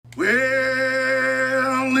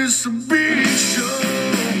it's a big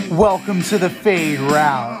show. Welcome to the Fade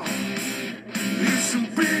Route It's a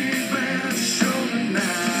big bad show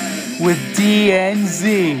tonight. with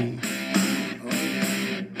DNZ.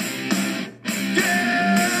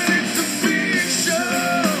 Yeah, it's a big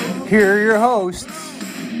show. Here are your hosts,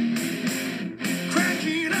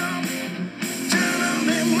 Cracking up, telling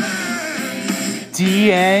them lies.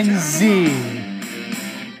 DNZ.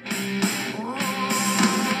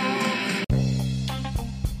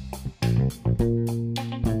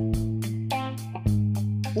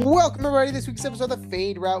 Welcome everybody to this week's episode of the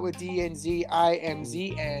Fade Route with DNZ. I am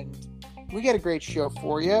Z, and we got a great show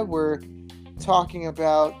for you. We're talking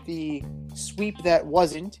about the sweep that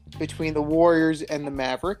wasn't between the Warriors and the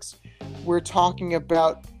Mavericks. We're talking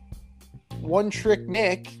about One Trick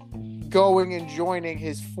Nick going and joining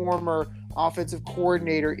his former offensive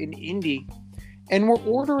coordinator in Indy. And we're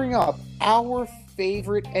ordering up our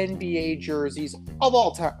favorite NBA jerseys of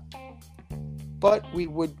all time. But we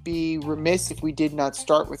would be remiss if we did not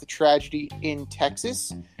start with a tragedy in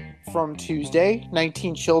Texas from Tuesday.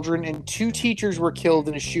 19 children and 2 teachers were killed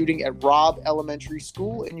in a shooting at Robb Elementary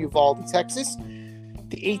School in Uvalde, Texas.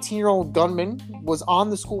 The 18-year-old gunman was on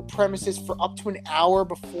the school premises for up to an hour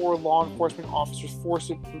before law enforcement officers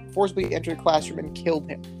forcibly entered the classroom and killed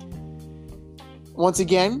him. Once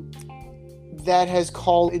again, that has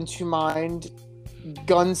called into mind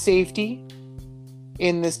gun safety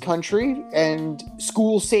in this country and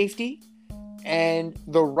school safety and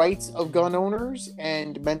the rights of gun owners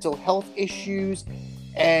and mental health issues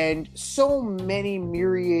and so many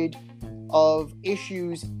myriad of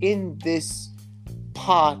issues in this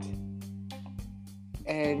pot.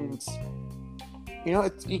 And you know,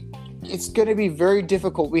 it's going to be very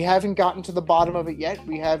difficult. We haven't gotten to the bottom of it yet.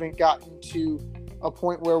 We haven't gotten to a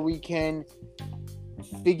point where we can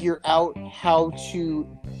figure out how to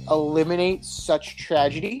eliminate such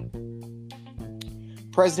tragedy.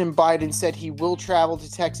 President Biden said he will travel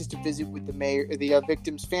to Texas to visit with the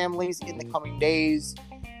victims' families in the coming days,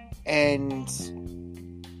 and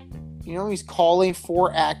you know, he's calling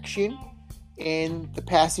for action in the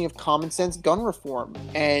passing of common sense gun reform.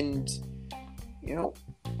 And you know,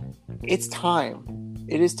 it's time.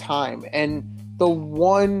 It is time. And the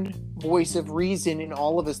one voice of reason in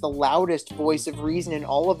all of this, the loudest voice of reason in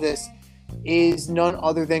all of this, is none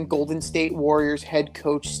other than Golden State Warriors head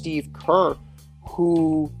coach Steve Kerr,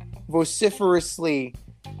 who vociferously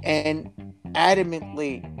and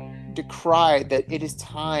adamantly decried that it is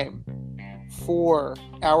time for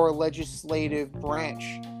our legislative branch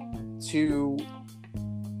to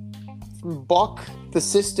buck the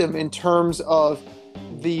system in terms of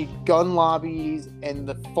the gun lobbies and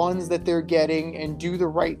the funds that they're getting and do the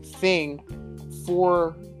right thing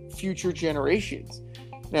for future generations.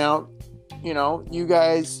 Now, you know, you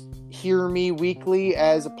guys hear me weekly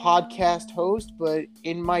as a podcast host, but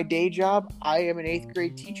in my day job, I am an 8th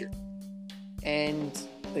grade teacher. And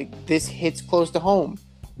like, this hits close to home.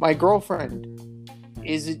 My girlfriend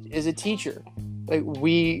is a teacher. Like,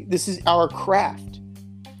 this is our craft.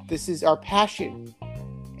 This is our passion.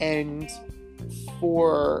 And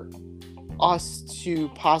for us to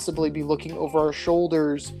possibly be looking over our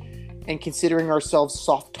shoulders and considering ourselves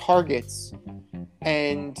soft targets.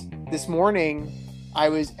 And this morning, I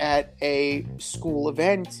was at a school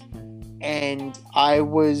event, and I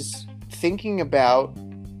was thinking about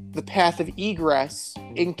the path of egress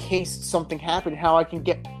in case something happened, how I can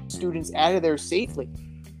get students out of there safely.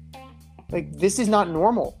 Like, this is not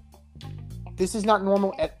normal. This is not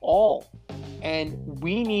normal at all. And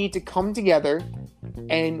we need to come together,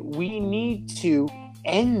 and we need to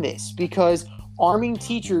end this, because arming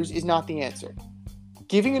teachers is not the answer.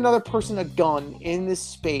 Giving another person a gun in this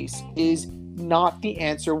space is not the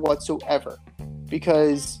answer whatsoever,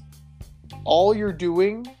 because all you're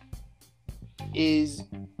doing is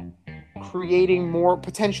creating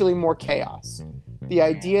potentially more chaos. The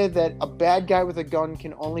idea that a bad guy with a gun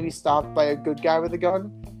can only be stopped by a good guy with a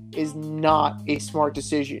gun is not a smart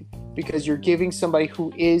decision, because you're giving somebody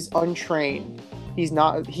who is untrained, he's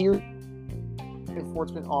not here,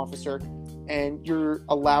 enforcement officer, and you're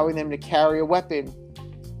allowing them to carry a weapon.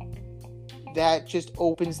 That just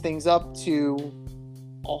opens things up to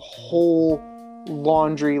a whole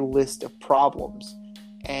laundry list of problems.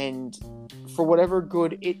 And for whatever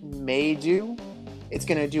good it may do, it's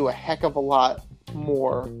going to do a heck of a lot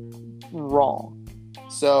more wrong.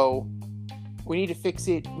 So we need to fix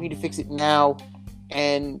it. We need to fix it now.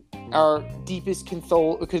 And our deepest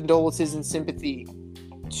condolences and sympathy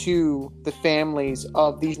to the families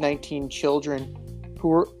of these 19 children who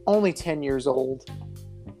were only 10 years old.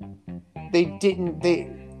 They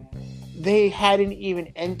hadn't even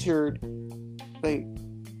entered like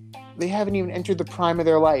they haven't even entered the prime of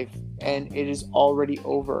their life, and it is already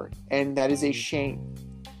over. And that is a shame.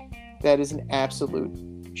 That is an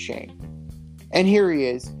absolute shame. And here he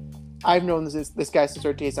is. I've known this guy since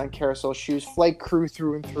our days on Carousel Shoes, flight crew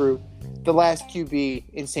through and through, the last QB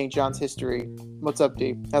in St. John's history. What's up,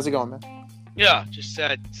 D? How's it going, man? Yeah, just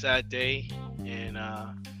sad day in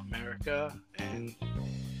America and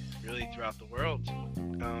really throughout the world.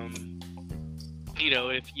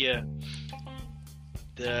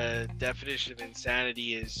 The definition of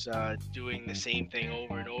insanity is doing the same thing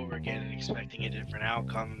over and over again and expecting a different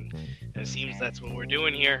outcome. And it seems that's what we're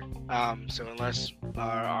doing here. So unless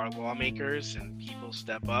our lawmakers and people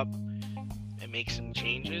step up and make some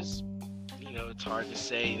changes, it's hard to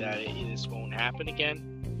say that this won't happen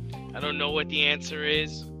again. I don't know what the answer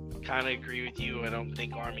is. Kind of agree with you. I don't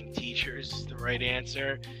think arming teachers is the right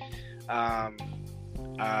answer.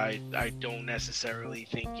 I don't necessarily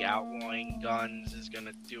think outlawing guns is going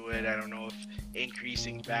to do it. I don't know if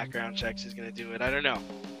increasing background checks is going to do it. I don't know.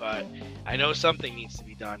 But I know something needs to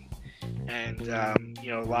be done. And, a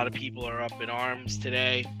lot of people are up in arms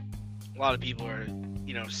today. A lot of people are,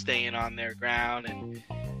 staying on their ground and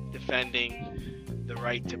defending the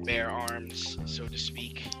right to bear arms, so to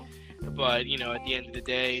speak. But, at the end of the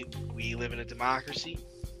day, we live in a democracy.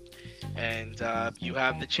 And you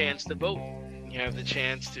have the chance to vote. You have the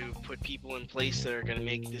chance to put people in place that are going to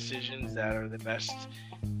make decisions that are the best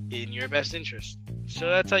in your best interest. So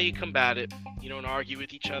that's how you combat it. You don't argue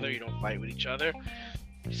with each other. You don't fight with each other.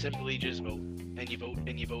 You simply just vote, and you vote,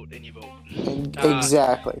 and you vote, and you vote.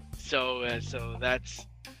 Exactly. So that's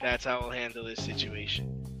how we'll handle this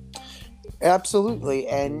situation. Absolutely.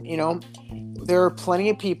 And, there are plenty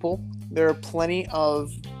of people. There are plenty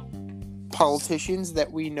of politicians that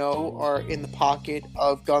we know are in the pocket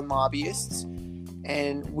of gun lobbyists.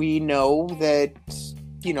 And we know that,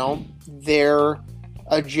 their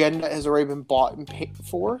agenda has already been bought and paid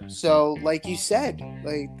for. So, like you said,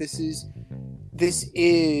 this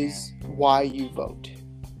is why you vote.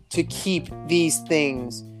 To keep these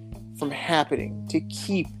things from happening. To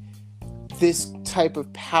keep this type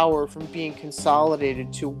of power from being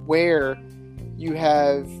consolidated to where you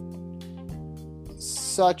have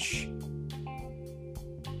such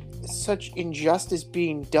injustice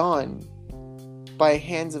being done by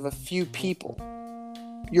hands of a few people.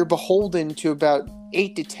 You're beholden to about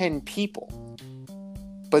 8 to 10 people.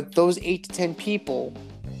 But those 8 to 10 people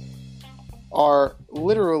are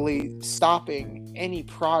literally stopping any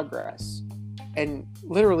progress and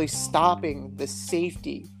literally stopping the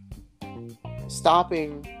safety, in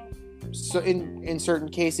certain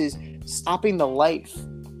cases, stopping the life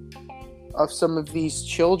of some of these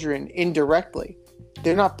children indirectly.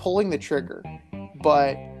 They're not pulling the trigger,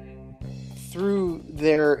 but through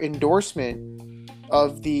their endorsement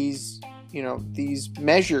of these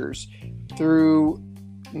measures, through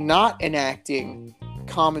not enacting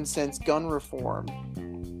common sense gun reform,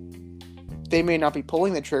 they may not be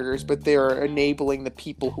pulling the triggers, but they are enabling the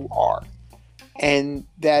people who are. And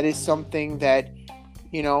that is something that,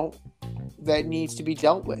 that needs to be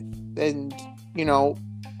dealt with. And,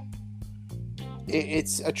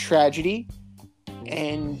 it's a tragedy.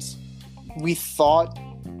 And we thought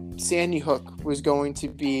Sandy Hook was going to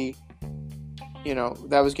be,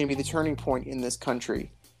 that was going to be the turning point in this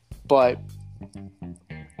country. But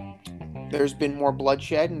there's been more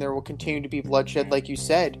bloodshed, and there will continue to be bloodshed, like you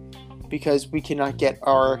said, because we cannot get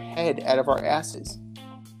our head out of our asses.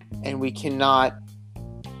 And we cannot,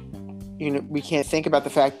 we can't think about the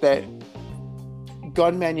fact that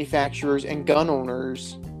gun manufacturers and gun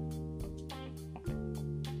owners,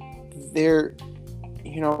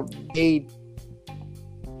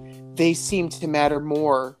 they seem to matter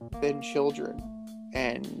more than children,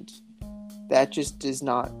 and that just does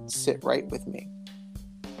not sit right with me.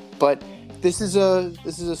 But this is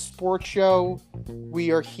a sports show.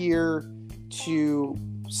 We are here to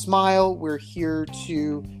smile. We're here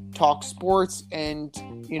to talk sports, and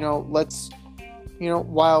let's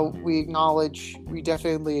while we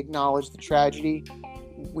definitely acknowledge the tragedy,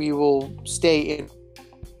 we will stay in.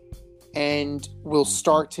 And we'll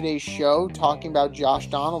start today's show talking about Josh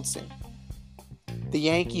Donaldson. The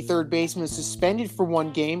Yankee third baseman was suspended for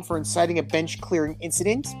one game for inciting a bench-clearing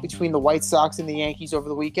incident between the White Sox and the Yankees over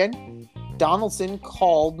the weekend. Donaldson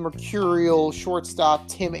called mercurial shortstop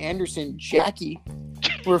Tim Anderson Jackie,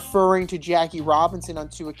 referring to Jackie Robinson on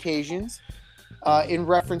 2 occasions, in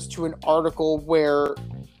reference to an article where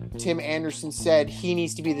Tim Anderson said he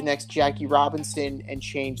needs to be the next Jackie Robinson and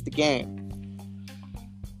change the game.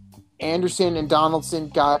 Anderson and Donaldson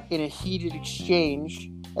got in a heated exchange,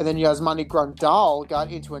 and then Yasmani Grandal got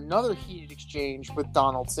into another heated exchange with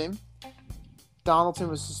Donaldson. Donaldson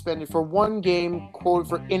was suspended for 1 game, quoted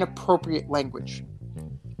for inappropriate language.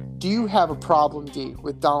 Do you have a problem, D,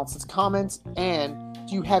 with Donaldson's comments, and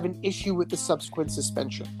do you have an issue with the subsequent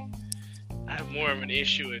suspension? I have more of an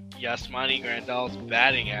issue with Yasmani Grandal's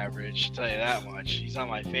batting average, I'll tell you that much. He's on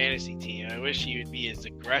my fantasy team. I wish he would be as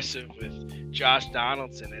aggressive with Josh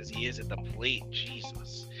Donaldson as he is at the plate.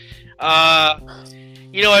 Jesus. At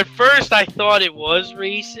first I thought it was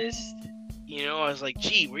racist. I was like,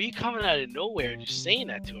 gee, were you coming out of nowhere just saying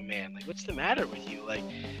that to a man? Like, what's the matter with you?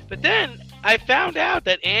 But then I found out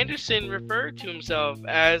that Anderson referred to himself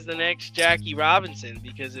as the next Jackie Robinson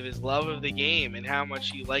because of his love of the game and how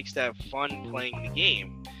much he likes to have fun playing the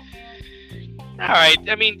game. All right.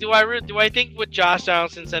 I mean, do I think what Josh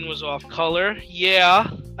Donaldson said was off color? Yeah,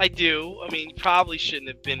 I do. I mean, he probably shouldn't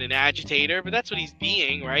have been an agitator, but that's what he's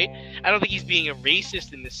being, right? I don't think he's being a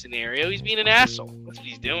racist in this scenario. He's being an asshole. That's what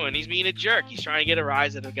he's doing. He's being a jerk. He's trying to get a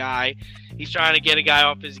rise out of a guy. He's trying to get a guy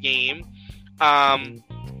off his game.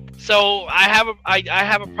 So I have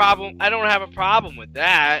a problem. I don't have a problem with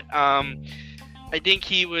that. I think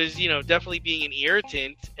he was, definitely being an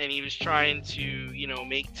irritant, and he was trying to,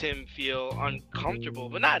 make Tim feel uncomfortable,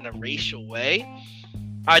 but not in a racial way.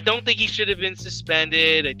 I don't think he should have been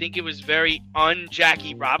suspended. I think it was very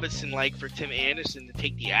un-Jackie Robinson-like for Tim Anderson to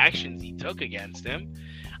take the actions he took against him.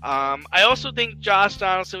 I also think Josh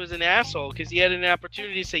Donaldson was an asshole because he had an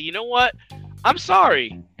opportunity to say, you know what? I'm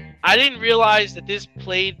sorry. I didn't realize that this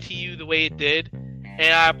played to you the way it did,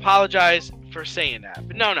 and I apologize for saying that.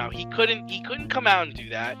 But no, he couldn't come out and do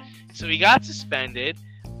that. So he got suspended,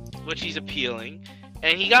 which he's appealing,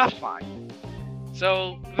 and he got fined.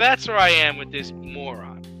 So that's where I am with this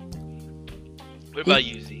moron. What about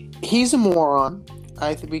you, Z? He's a moron.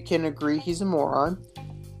 I think we can agree he's a moron.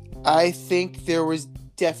 I think there was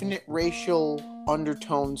definite racial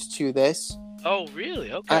undertones to this. Oh,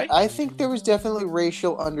 really? Okay. I think there was definitely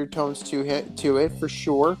racial undertones to it for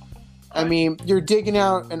sure. I mean, you're digging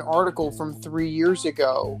out an article from 3 years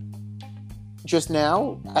ago, just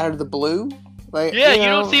now, out of the blue. Like, yeah, you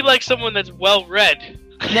don't seem like someone that's well read.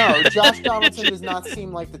 No, Josh Donaldson does not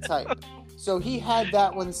seem like the type. So he had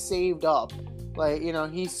that one saved up. Like,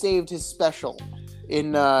 he saved his special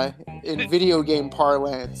in video game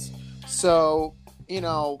parlance. So,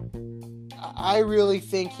 I really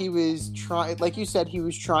think he was trying, like you said, he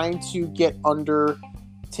was trying to get under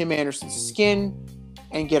Tim Anderson's skin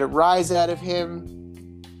and get a rise out of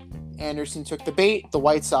him. Anderson took the bait. The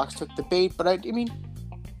White Sox took the bait. But I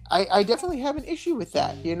definitely have an issue with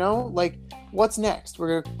that. Like, what's next?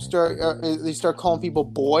 We're gonna start calling people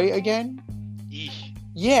boy again. Eesh.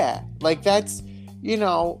 Yeah, like that's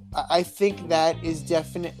I think that is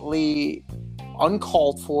definitely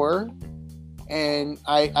uncalled for, and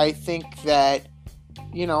I think that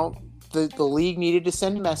the league needed to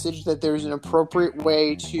send a message that there's an appropriate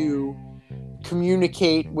way to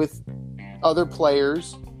communicate with other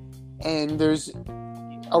players, and there's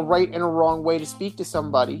a right and a wrong way to speak to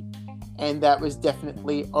somebody, and that was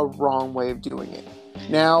definitely a wrong way of doing it.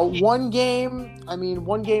 Now, one game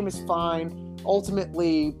is fine.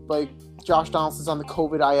 Ultimately, like, Josh Donaldson's on the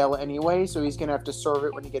COVID IL anyway, so he's going to have to serve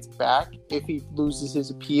it when he gets back if he loses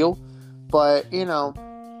his appeal. But,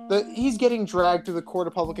 he's getting dragged through the court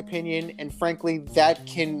of public opinion, and frankly, that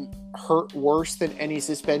can hurt worse than any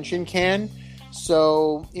suspension can.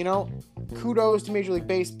 So, kudos to Major League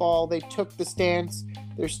Baseball. They took the stance.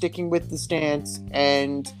 They're sticking with the stance.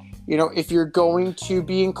 And, if you're going to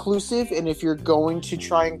be inclusive and if you're going to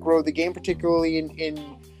try and grow the game, particularly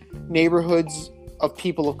in neighborhoods of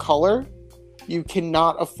people of color, you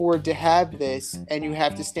cannot afford to have this, and you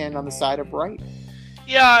have to stand on the side of right.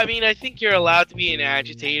 Yeah, I mean, I think you're allowed to be an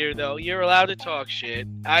agitator, though. You're allowed to talk shit.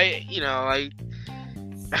 I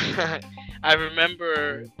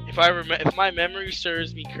remember, if my memory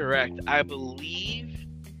serves me correct, I believe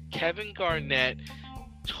Kevin Garnett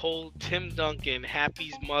told Tim Duncan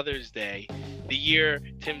Happy Mother's Day the year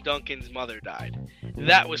Tim Duncan's mother died.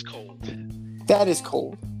 That was cold. That is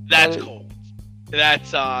cold. That's cold.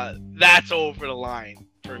 That's over the line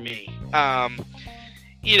for me.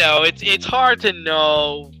 It's hard to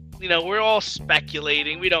know. We're all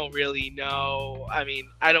speculating. We don't really know. I mean,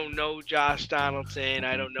 I don't know Josh Donaldson.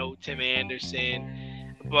 I don't know Tim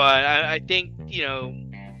Anderson. But I think,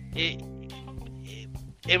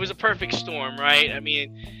 it was a perfect storm, right? I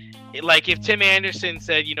mean, if Tim Anderson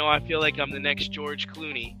said, I feel like I'm the next George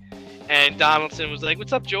Clooney, and Donaldson was like,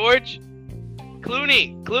 "What's up, George?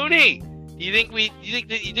 Clooney. Do you think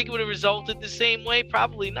it would have resulted the same way?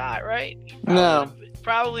 Probably not, right?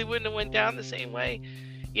 Probably wouldn't have went down the same way.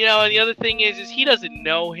 And the other thing is he doesn't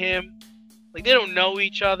know him. Like, they don't know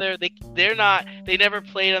each other. They never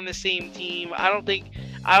played on the same team. I don't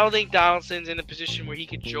think Donaldson's in a position where he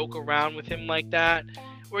could joke around with him like that.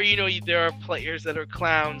 Where, there are players that are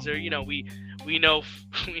clowns, or, we know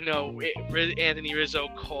Anthony Rizzo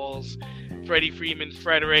calls Freddie Freeman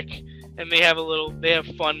Frederick, and they have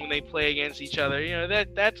fun when they play against each other.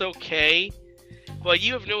 That's okay. But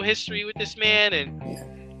you have no history with this man,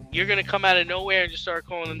 and you're gonna come out of nowhere and just start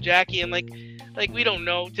calling him Jackie. And like we don't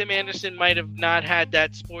know. Tim Anderson might have not had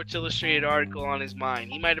that Sports Illustrated article on his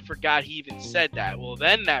mind. He might have forgot he even said that. Well,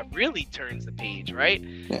 then that really turns the page, right?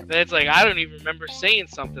 Yeah. Then it's like, I don't even remember saying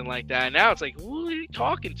something like that. And now it's like, who are you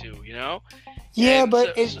talking to? Yeah, And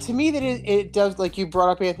but to me that it does, like you brought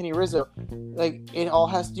up Anthony Rizzo, like it all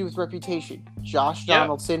has to do with reputation. Josh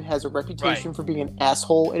Donaldson has a reputation for being an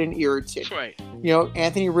asshole and an irritant. Right.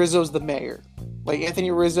 Anthony Rizzo's the mayor. Like, Anthony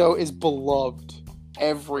Rizzo is beloved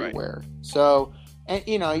everywhere. Right. So, and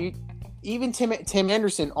even Tim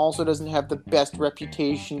Anderson also doesn't have the best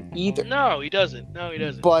reputation either. No, he doesn't.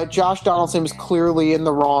 But Josh Donaldson was clearly in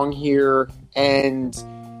the wrong here, and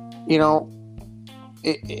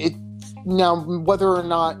it now, whether or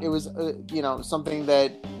not it was something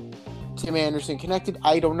that Tim Anderson connected,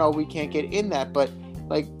 I don't know. We can't get in that, but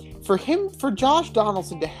like for Josh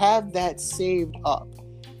Donaldson to have that saved up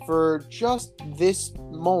for just this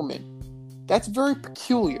moment, that's very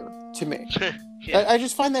peculiar to me. Yeah. I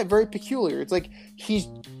just find that very peculiar. It's like he's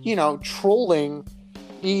trolling.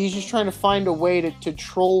 He's just trying to find a way to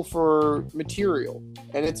troll for material,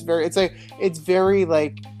 and it's very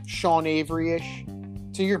like Sean Avery-ish.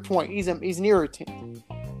 To your point, he's an irritant.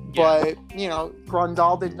 But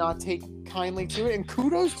Grandal did not take kindly to it, and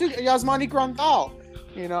kudos to Yasmani Grandal.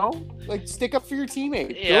 Like, stick up for your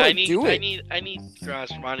teammate. Yeah, I need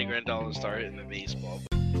Yasmani Grandal to start hitting the baseball.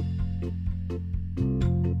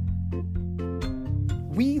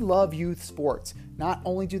 We love youth sports. Not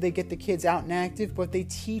only do they get the kids out and active, but they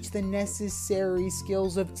teach the necessary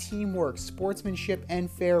skills of teamwork, sportsmanship,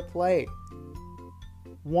 and fair play.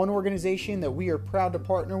 One organization that we are proud to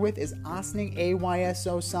partner with is Ossining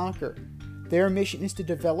AYSO Soccer. Their mission is to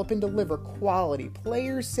develop and deliver quality,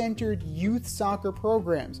 player-centered youth soccer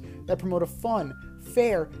programs that promote a fun,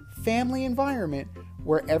 fair, family environment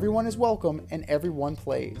where everyone is welcome and everyone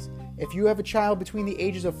plays. If you have a child between the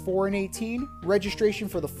ages of 4 and 18, registration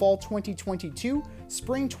for the Fall 2022,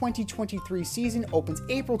 Spring 2023 season opens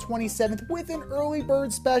April 27th with an early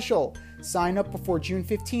bird special. Sign up before June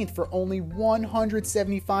 15th for only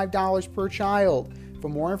 $175 per child. For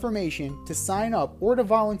more information, to sign up, or to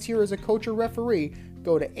volunteer as a coach or referee,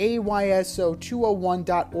 go to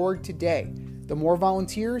ayso201.org today. The more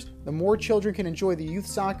volunteers, the more children can enjoy the youth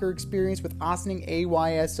soccer experience with Ossining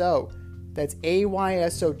AYSO. That's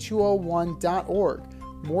ayso201.org.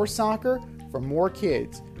 More soccer for more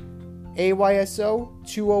kids.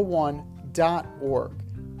 ayso201.org.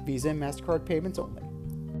 Visa and MasterCard payments only.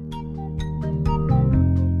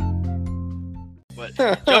 But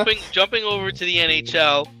jumping over to the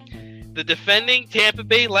NHL, the defending Tampa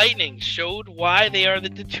Bay Lightning showed why they are the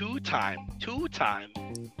two-time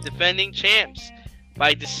defending champs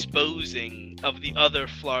by disposing of the other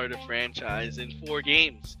Florida franchise in 4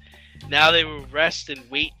 games. Now they will rest and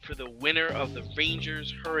wait for the winner of the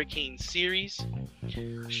Rangers-Hurricane series.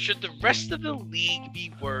 Should the rest of the league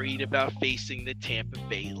be worried about facing the Tampa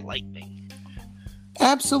Bay Lightning?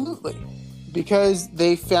 Absolutely, because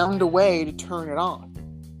they found a way to turn it on.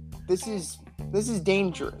 This is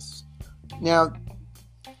dangerous. Now,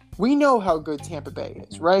 we know how good Tampa Bay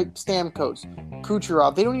is, right? Stamkos,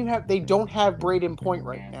 Kucherov. They don't have Braden Point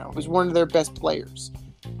right now, who's one of their best players.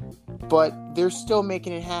 But they're still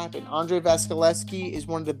making it happen. Andrei Vasilevsky is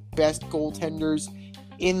one of the best goaltenders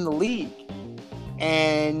in the league.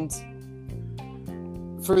 And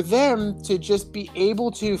for them to just be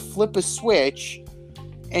able to flip a switch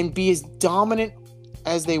and be as dominant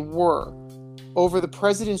as they were over the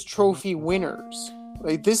President's Trophy winners,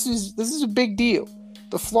 like this is a big deal.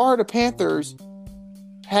 The Florida Panthers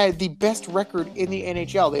had the best record in the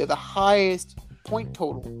NHL. They had the highest point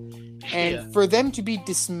total. And for them to be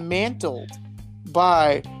dismantled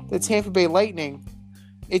by the Tampa Bay Lightning,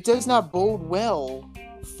 it does not bode well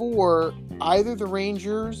for either the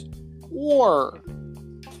Rangers or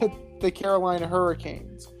the Carolina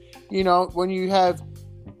Hurricanes. When you have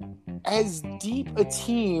as deep a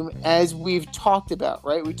team as we've talked about,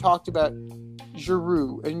 right? We talked about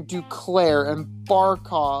Giroux and Duclair and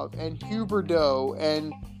Barkov and Huberdeau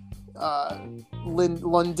and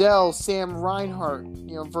Lundell, Sam Reinhart,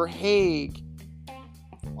 Verhaeghe,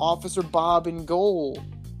 Officer Bob in goal.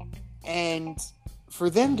 And for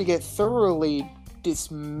them to get thoroughly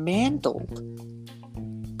dismantled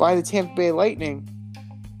by the Tampa Bay Lightning,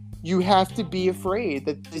 you have to be afraid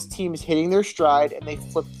that this team is hitting their stride and they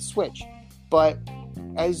flip the switch. But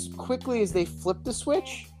as quickly as they flip the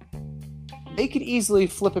switch, they could easily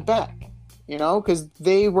flip it back, because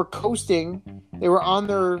they were coasting. They were on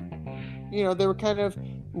their, they were kind of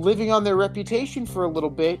living on their reputation for a little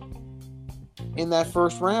bit in that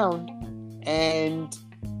first round. And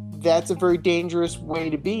that's a very dangerous way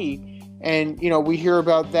to be. And, we hear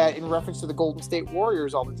about that in reference to the Golden State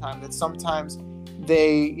Warriors all the time, that sometimes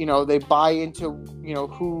they buy into,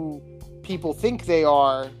 who people think they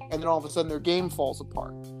are, and then all of a sudden their game falls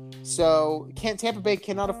apart. So Tampa Bay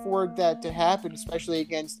cannot afford that to happen, especially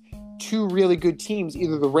against two really good teams,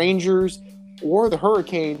 either the Rangers or the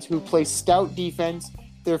Hurricanes, who play stout defense,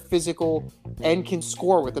 they're physical, and can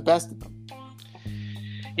score with the best of them.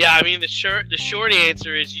 Yeah, I mean, the short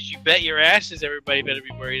answer is you bet your asses everybody better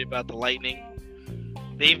be worried about the Lightning.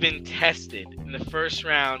 They've been tested. In the first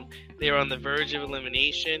round, they were on the verge of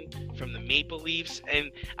elimination from the Maple Leafs.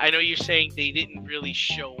 And I know you're saying they didn't really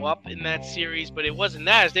show up in that series, but it wasn't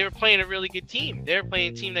that. As they were playing a really good team. They were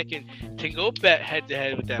playing a team that can go bet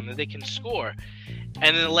head-to-head with them, that they can score.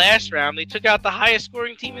 And in the last round, they took out the highest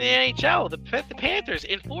scoring team in the NHL, the Panthers,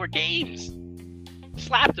 in 4 games.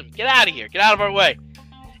 Slapped them. Get out of here. Get out of our way.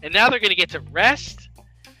 And now they're going to get to rest.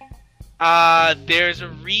 There's they're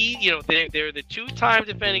the 2-time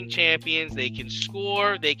defending champions. They can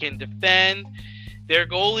score. They can defend. Their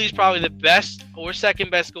goalie's probably the best or second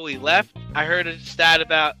best goalie left. I heard a stat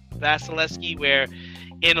about Vasilevsky where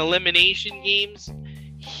in elimination games,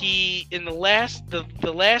 in the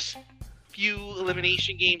last few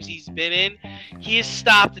elimination games he's been in, he has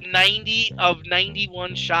stopped 90 of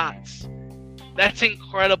 91 shots. That's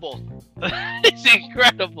incredible. It's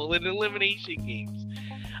incredible in elimination games.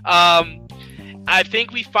 I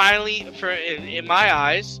think we finally, in my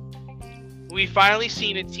eyes, we finally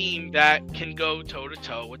seen a team that can go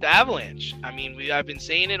toe-to-toe with the Avalanche. I mean, I've been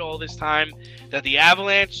saying it all this time that the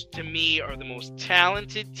Avalanche, to me, are the most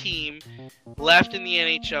talented team left in the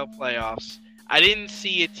NHL playoffs. I didn't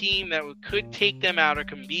see a team that could take them out or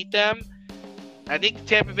can beat them. I think the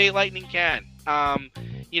Tampa Bay Lightning can.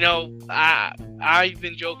 I've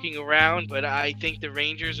been joking around, but I think the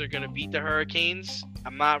Rangers are going to beat the Hurricanes.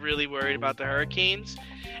 I'm not really worried about the Hurricanes.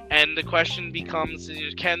 And the question becomes,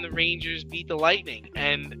 can the Rangers beat the Lightning?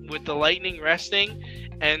 And with the Lightning resting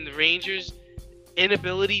and the Rangers'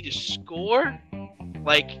 inability to score,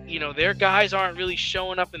 their guys aren't really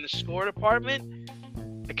showing up in the score department,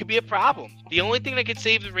 it could be a problem. The only thing that could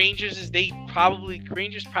save the Rangers is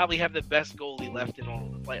Rangers probably have the best goalie left in all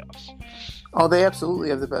of the playoffs. Oh, they absolutely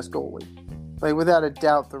have the best goalie. Without a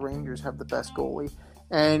doubt, the Rangers have the best goalie.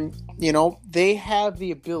 And, they have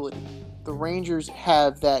the ability. The Rangers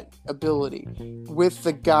have that ability with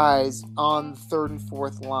the guys on the third and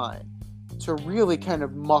fourth line to really kind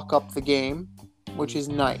of muck up the game, which is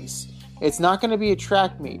nice. It's not going to be a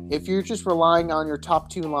track meet. If you're just relying on your top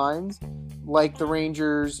 2 lines, like the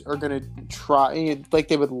Rangers are going to try, like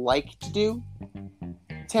they would like to do,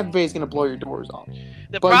 Tampa Bay is going to blow your doors off.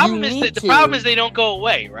 The problem is they don't go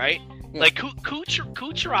away, right? Yeah.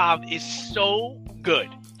 Kucherov is so good.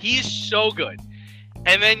 He is so good.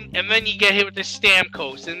 And then you get hit with the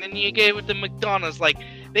Stamkos, and then you get hit with the McDonoughs.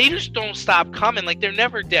 They just don't stop coming. They're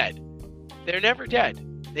never dead. They're never dead.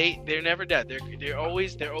 They're never dead. They're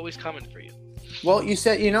always coming for you. Well, you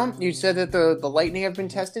said that the Lightning have been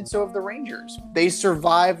tested, so have the Rangers. They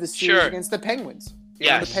survived the series against the Penguins.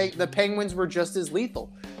 Yes. The Penguins were just as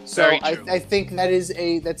lethal. So I think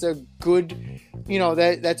that's a good,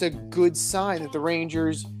 that's a good sign that the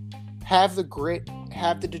Rangers have the grit,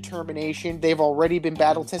 have the determination. They've already been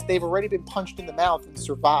battle tested. They've already been punched in the mouth and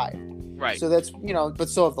survived. Right. So that's, but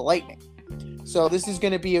so have the Lightning. So this is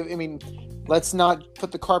going to be, let's not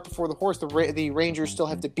put the cart before the horse. The Rangers still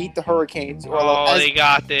have to beat the Hurricanes. They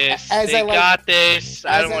got this. I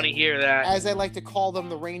don't want to hear that. As I like to call them,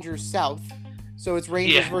 the Rangers South. So it's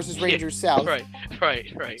Rangers versus Rangers South. Right.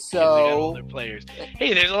 So they got all their players.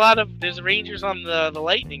 Hey, there's Rangers on the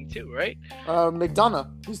Lightning too, right? McDonough.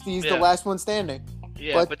 He's the last one standing.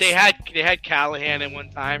 Yeah, but they had Callahan at one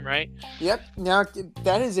time, right? Yep. Now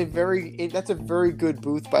that's a very good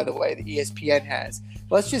booth, by the way, that ESPN has.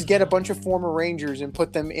 Let's just get a bunch of former Rangers and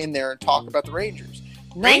put them in there and talk about the Rangers.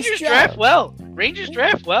 Rangers draft well. Rangers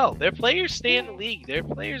draft well. Their players stay in the league. Their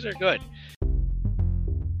players are good.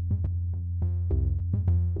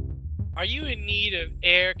 Are you in need of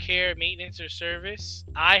air care maintenance or service?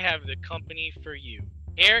 I have the company for you.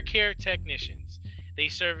 Air Care Technicians. They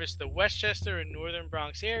service the Westchester and Northern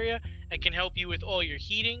Bronx area and can help you with all your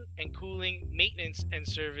heating and cooling, maintenance, and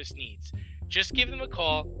service needs. Just give them a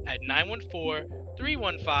call at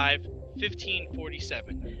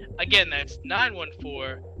 914-315-1547. Again, that's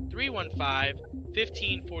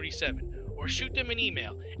 914-315-1547. Or shoot them an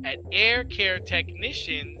email at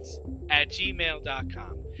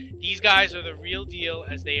aircaretechnicians@gmail.com. These guys are the real deal,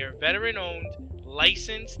 as they are veteran-owned,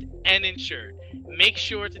 licensed, and insured. Make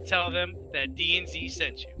sure to tell them that D&Z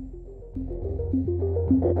sent you.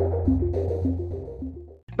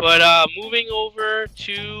 But moving over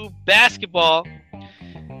to basketball,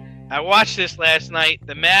 I watched this last night.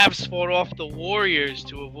 The Mavs fought off the Warriors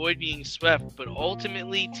to avoid being swept, but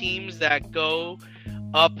ultimately teams that go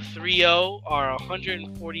up 3-0 are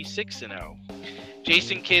 146-0.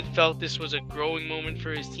 Jason Kidd felt this was a growing moment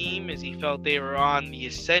for his team, as he felt they were on the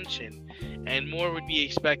ascension, and more would be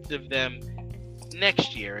expected of them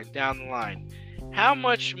next year and down the line. How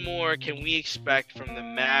much more can we expect from the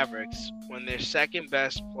Mavericks when their second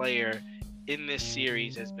best player in this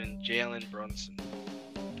series has been Jalen Brunson?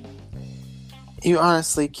 You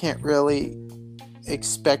honestly can't really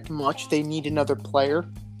expect much. They need another player.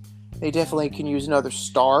 They definitely can use another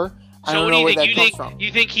star. I don't know where that comes from.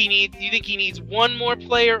 You think he needs one more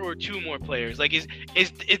player or two more players? Like, does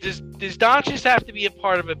Doncic have to be a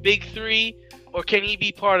part of a big three, or can he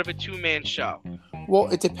be part of a two-man show? Well,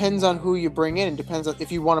 it depends on who you bring in. It depends on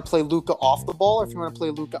if you want to play Luka off the ball or if you want to play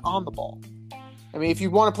Luka on the ball. I mean, if you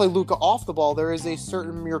want to play Luka off the ball, there is a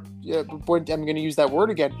certain, I'm going to use that word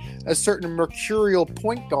again, a certain mercurial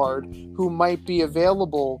point guard who might be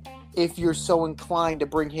available if you're so inclined to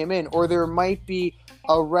bring him in. Or there might be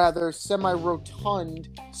a rather semi-rotund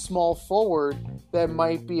small forward that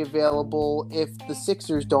might be available if the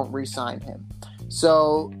Sixers don't re-sign him.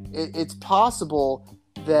 So it's possible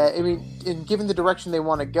that, I mean, and given the direction they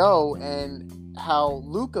want to go and how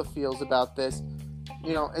Luka feels about this,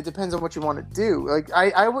 you know, it depends on what you want to do. Like,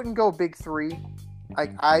 I wouldn't go big three.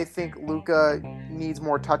 Like, I think Luka needs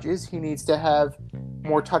more touches. He needs to have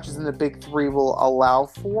more touches than the big three will allow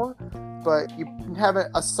for. But you have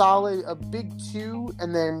a big two,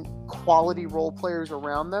 and then quality role players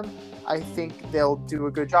around them. I think they'll do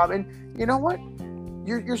a good job. And you know what?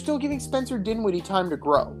 You're still giving Spencer Dinwiddie time to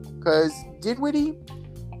grow, because Dinwiddie,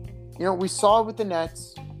 you know, we saw it with the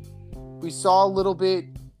Nets. We saw a little bit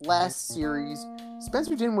last series.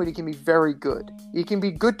 Spencer Dinwiddie can be very good. He can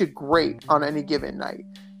be good to great on any given night.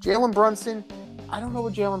 Jalen Brunson, I don't know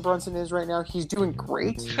what Jalen Brunson is right now. He's doing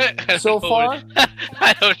great so far.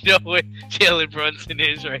 I don't know what Jalen Brunson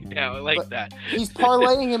is right now. I like that. He's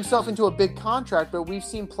parlaying himself into a big contract, but we've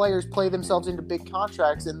seen players play themselves into big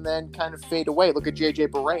contracts and then kind of fade away. Look at J.J.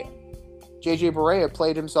 Barea. J.J. Barea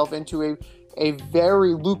played himself into a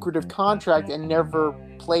very lucrative contract and never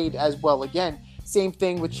played as well again. Same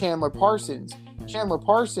thing with Chandler Parsons. Chandler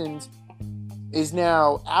Parsons is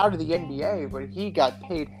now out of the NBA, but he got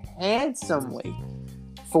paid handsomely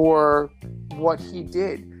for what he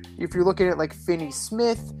did. If you're looking at like Finney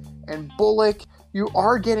Smith and Bullock, you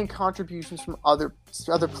are getting contributions from other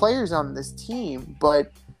players on this team,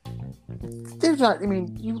 but they're not. I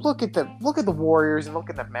mean, you look at the Warriors and look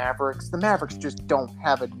at the Mavericks. The Mavericks just don't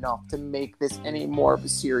have enough to make this any more of a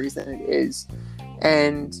series than it is.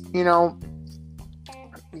 And you know,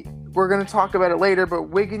 we're going to talk about it later, but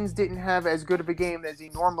Wiggins didn't have as good of a game as he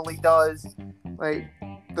normally does. Like,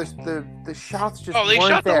 the shots just they weren't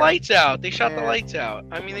shot there. the lights out. They shot the lights out.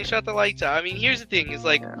 I mean, they shot the lights out. I mean, here's the thing. Is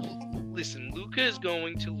like, listen, Luka is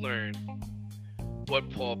going to learn what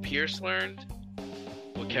Paul Pierce learned,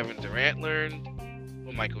 what Kevin Durant learned,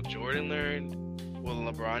 what Michael Jordan learned, what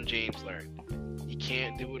LeBron James learned. You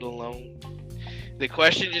can't do it alone. The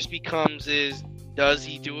question just becomes is, does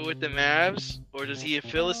he do it with the Mavs, or does he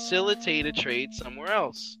facilitate a trade somewhere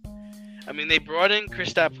else? I mean, they brought in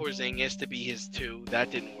Kristaps Porzingis to be his two.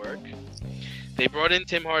 That didn't work. They brought in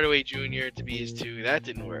Tim Hardaway Jr. to be his two. That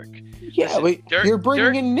didn't work. Yeah, Listen, you're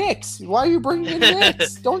bringing in Knicks. Why are you bringing in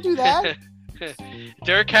Knicks? Don't do that.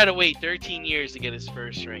 Dirk had to wait 13 years to get his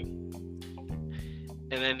first ring.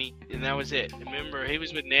 And that was it. Remember, he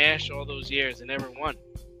was with Nash all those years and never won.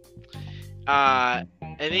 I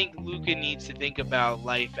think Luka needs to think about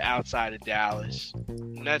life outside of Dallas.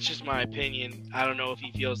 And that's just my opinion. I don't know if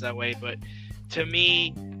he feels that way, but to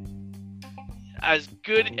me, as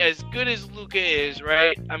good as Luka is,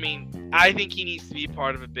 right? I mean, I think he needs to be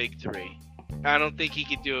part of a big three. I don't think he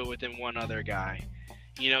could do it within one other guy.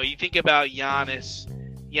 You know, you think about Giannis.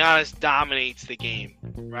 Giannis dominates the game,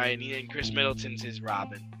 right? And Chris Middleton's his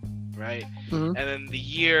Robin, right? Mm-hmm. And then the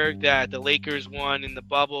year that the Lakers won in the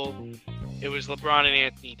bubble, it was LeBron and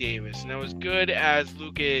Anthony Davis. And as good as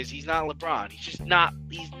Luka is, he's not LeBron. He's not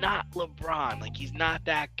LeBron. Like, he's not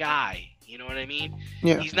that guy. You know what I mean?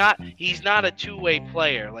 Yeah. He's not a two-way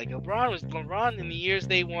player. Like LeBron in the years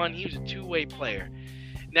they won, he was a two-way player.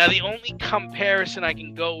 Now the only comparison I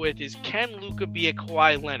can go with is, can Luka be a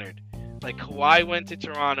Kawhi Leonard? Like Kawhi went to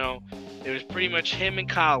Toronto, it was pretty much him and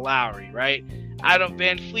Kyle Lowry, right?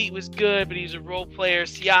 Van Fleet was good, but he was a role player.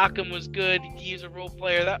 Siakam was good, he was a role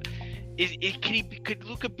player. Could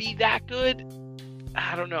Luka be that good?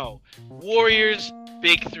 I don't know. Warriors,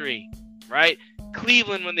 big three, right?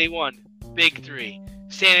 Cleveland when they won, big three.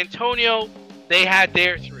 San Antonio, they had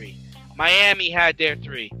their three. Miami had their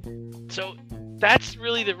three. So that's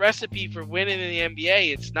really the recipe for winning in the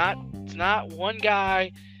NBA. It's not one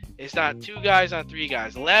guy. It's not two guys on three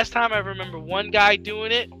guys. The last time I remember one guy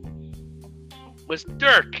doing it was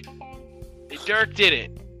Dirk. Dirk did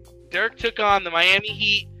it. Dirk took on the Miami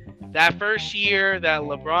Heat that first year that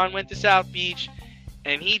LeBron went to South Beach,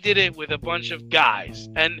 and he did it with a bunch of guys.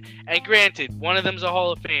 And granted, one of them's a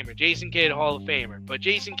Hall of Famer. Jason Kidd, Hall of Famer. But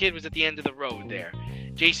Jason Kidd was at the end of the road there.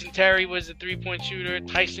 Jason Terry was a three-point shooter.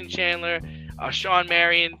 Tyson Chandler, Sean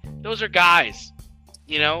Marion. Those are guys,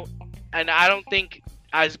 you know? And I don't think,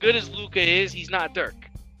 as good as Luka is, he's not Dirk.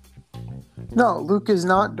 No, Luka's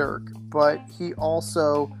not Dirk, but he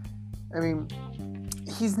also,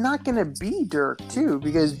 he's not going to be Dirk too,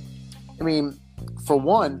 because, for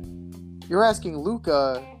one, you're asking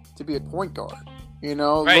Luka to be a point guard. You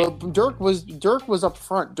know, right. Dirk was up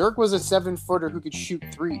front. Dirk was a 7-footer who could shoot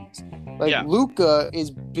threes. Luka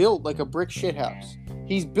is built like a brick shithouse.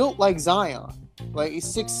 He's built like Zion. Like he's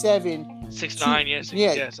 6'7",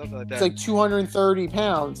 6'9", something like that. It's like 230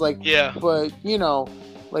 pounds. But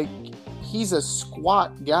he's a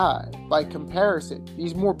squat guy by comparison.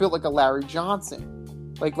 He's more built like a Larry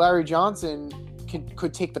Johnson. Like Larry Johnson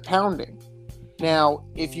could take the pounding. Now,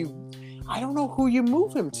 I don't know who you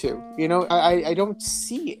move him to. You know, I don't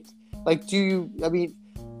see it. Like, do you?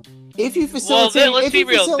 If you facilitate, let's be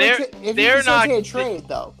real. They're not a trade,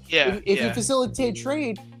 though. Yeah. If you facilitate a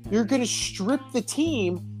trade, you're going to strip the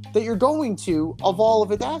team that you're going to of all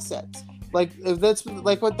of its assets. That's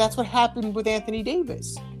what happened with Anthony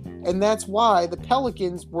Davis, and that's why the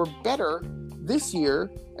Pelicans were better this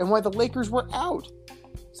year, and why the Lakers were out.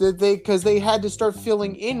 Because they had to start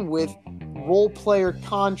filling in with role player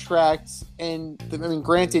contracts, and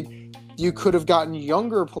granted, you could have gotten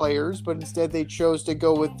younger players, but instead they chose to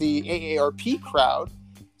go with the AARP crowd.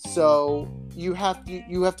 So you have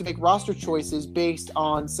to make roster choices based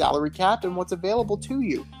on salary cap and what's available to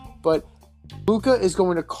you. But Luka is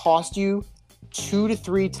going to cost you 2 to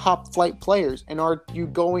 3 top flight players. And are you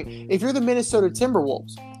going? If you're the Minnesota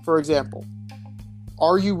Timberwolves, for example,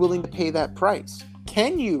 are you willing to pay that price?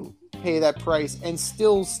 Can you pay that price and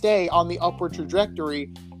still stay on the upward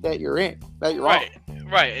trajectory that you're on?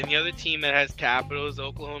 Right. And the other team that has capital is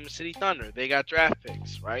Oklahoma City Thunder. They got draft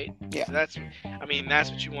picks, right? Yeah. So that's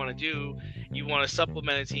what you want to do. You want to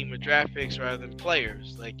supplement a team with draft picks rather than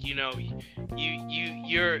players. Like, you know,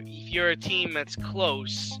 if you're a team that's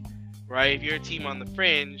close, right? If you're a team on the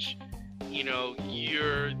fringe, you know,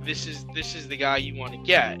 this is the guy you want to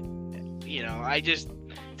get. You know,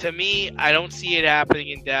 to me, I don't see it happening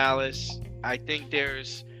in Dallas. I think they're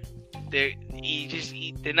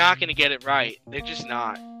not going to get it right. They're just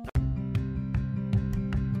not.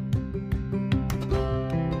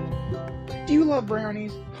 Do you love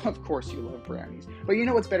brownies? Of course you love brownies. But you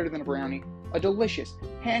know what's better than a brownie? A delicious,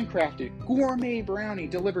 handcrafted, gourmet brownie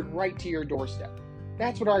delivered right to your doorstep.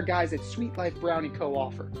 That's what our guys at Sweet Life Brownie Co.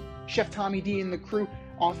 offer. Chef Tommy D and the crew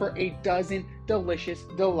offer a dozen delicious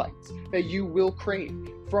delights that you will crave,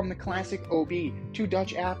 from the classic OB to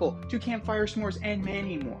Dutch apple to campfire s'mores and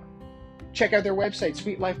many more. Check out their website,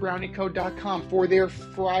 sweetlifebrownieco.com, for their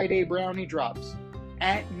Friday brownie drops.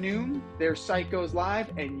 At noon, their site goes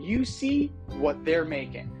live and you see what they're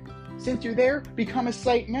making. Since you're there, become a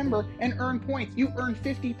site member and earn points. You earn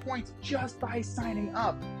 50 points just by signing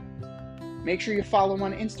up. Make sure you follow them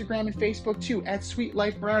on Instagram and Facebook too, at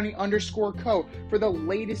sweetlifebrownie_co, for the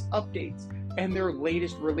latest updates and their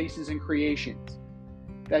latest releases and creations.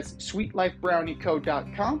 That's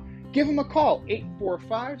sweetlifebrownieco.com. Give them a call,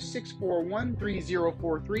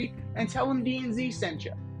 845-641-3043, and tell them D&Z sent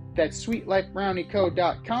you. That's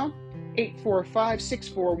sweetlifebrownieco.com,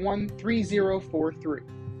 845-641-3043.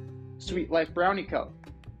 Sweet Life Brownie Co.,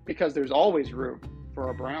 because there's always room for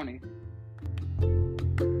a brownie.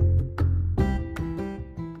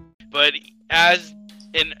 But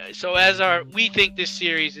we think this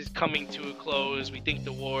series is coming to a close. We think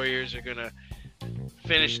the Warriors are gonna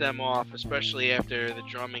finish them off, especially after the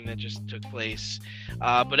drumming that just took place.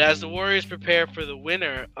 But as the Warriors prepare for the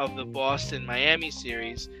winner of the Boston-Miami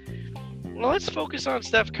series, well, let's focus on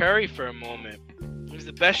Steph Curry for a moment. was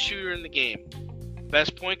the best shooter in the game,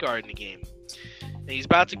 best point guard in the game. And he's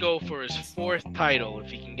about to go for his 4th title if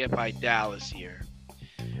he can get by Dallas here.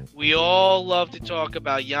 We all love to talk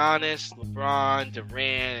about Giannis, LeBron,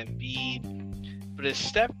 Durant, and Embiid. But has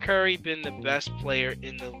Steph Curry been the best player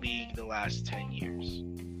in the league the last 10 years?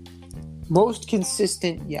 Most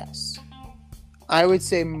consistent, yes. I would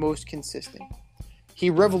say most consistent. He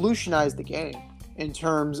revolutionized the game in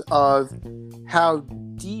terms of how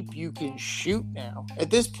deep you can shoot now.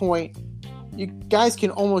 At this point, you guys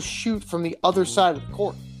can almost shoot from the other side of the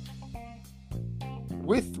court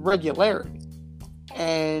with regularity.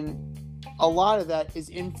 And a lot of that is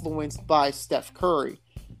influenced by Steph Curry.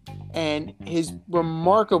 And his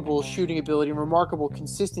remarkable shooting ability and remarkable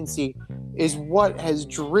consistency is what has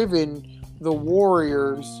driven the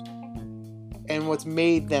Warriors and what's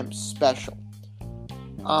made them special.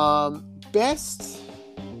 Best,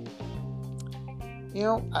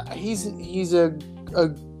 he's a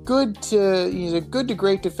good to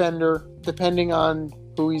great defender, depending on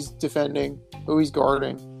who he's defending, who he's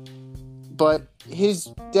guarding. But his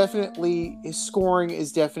scoring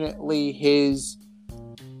is definitely his.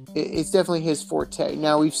 It's definitely his forte.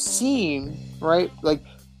 Now we've seen, right,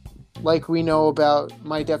 like we know about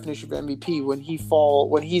my definition of MVP. When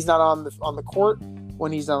he's not on the court,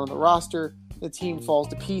 when he's not on the roster, the team falls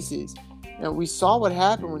to pieces. And we saw what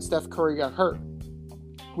happened when Steph Curry got hurt.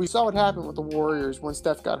 We saw what happened with the Warriors when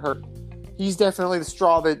Steph got hurt. He's definitely the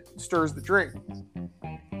straw that stirs the drink.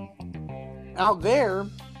 Out there,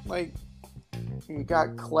 like, you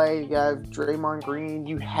got Clay, you got Draymond Green,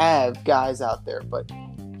 you have guys out there, but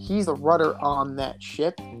he's the rudder on that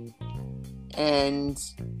ship. And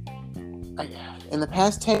in the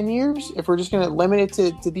past 10 years, if we're just going to limit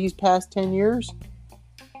it to these past 10 years,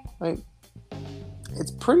 like,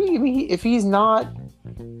 it's pretty. I mean, if he's not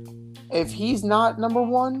number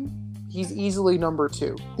one, he's easily number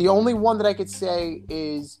 2. The only one that I could say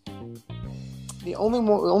is the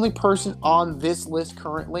only person on this list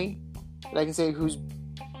currently that I can say who's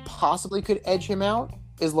possibly could edge him out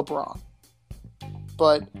is LeBron.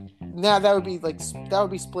 But now that would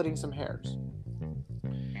be splitting some hairs.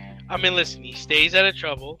 I mean, listen, he stays out of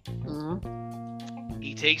trouble. Mm-hmm.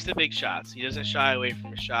 He takes the big shots. He doesn't shy away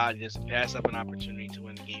from a shot. He doesn't pass up an opportunity to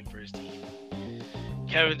win the game for his team.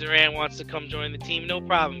 Kevin Durant wants to come join the team. No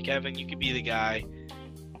problem, Kevin. You could be the guy.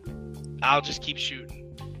 I'll just keep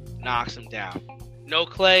shooting. Knocks him down. No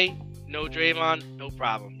Clay, no Draymond, no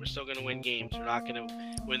problem. We're still going to win games. We're not going to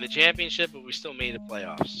win the championship, but we still made the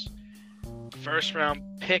playoffs. First round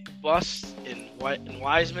pick bust in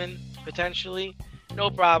Wiseman, potentially. No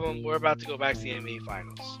problem. We're about to go back to the NBA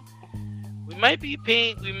Finals. We might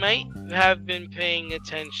have been paying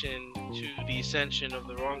attention to the ascension of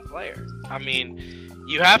the wrong player. I mean,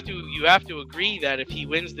 you have to agree that if he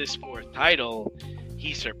wins this 4th title,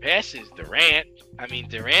 he surpasses Durant. I mean,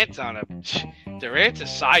 Durant's a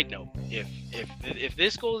side note. If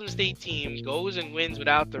this Golden State team goes and wins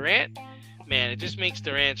without Durant, man, it just makes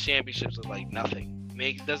Durant's championships look like nothing.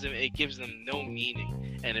 It gives them no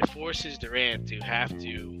meaning, and it forces Durant to have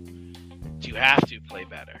to play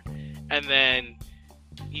better. And then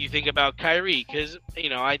you think about Kyrie, because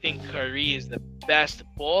I think Kyrie is the best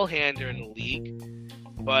ball handler in the league.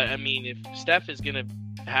 But I mean, if Steph is gonna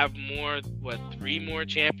have 3 more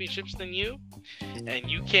championships than you,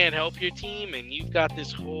 and you can't help your team, and you've got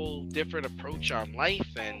this whole different approach on life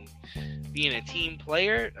and being a team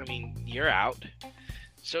player, I mean, you're out.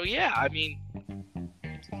 So yeah, I mean,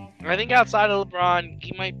 I think outside of LeBron,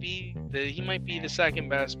 he might be the second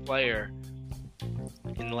best player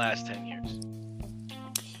in the last 10 years.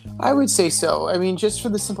 I would say so. I mean, just for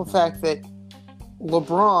the simple fact that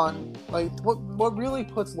LeBron, like, what really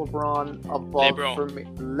puts LeBron above for me,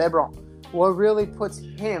 what really puts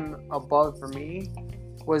him above for me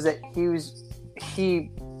was that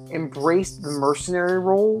he embraced the mercenary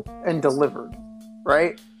role and delivered,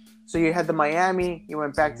 right? So you had the Miami, you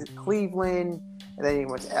went back to Cleveland, and then he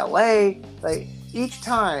went to LA. Like, each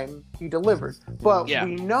time he delivered. But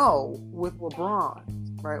we know with LeBron,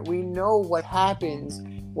 right? We know what happens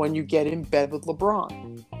when you get in bed with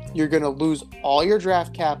LeBron. You're going to lose all your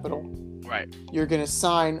draft capital. Right. You're going to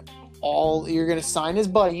sign his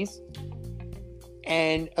buddies.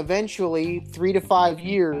 And eventually, 3 to 5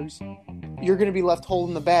 years, you're going to be left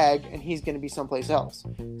holding the bag, and he's going to be someplace else.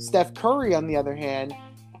 Steph Curry, on the other hand,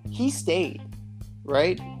 he stayed,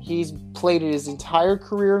 right? He's played his entire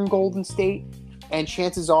career in Golden State, and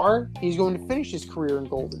chances are he's going to finish his career in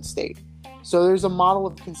Golden State. So there's a model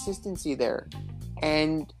of consistency there.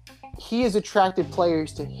 And he has attracted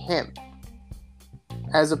players to him,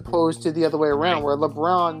 as opposed to the other way around, where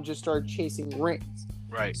LeBron just started chasing rings.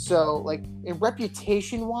 Right. So, like, in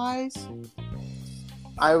reputation-wise,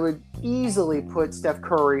 I would easily put Steph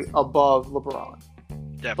Curry above LeBron.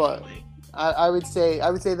 Definitely. I would say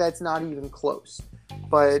that's not even close.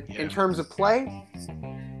 But Yeah. in terms of play,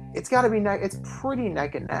 it's got to be it's pretty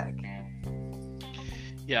neck and neck.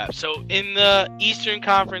 Yeah. So in the Eastern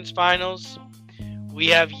Conference Finals, we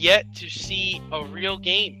have yet to see a real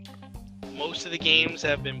game. Most of the games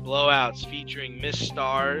have been blowouts featuring missed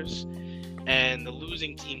stars and the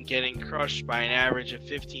losing team getting crushed by an average of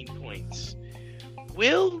 15 points.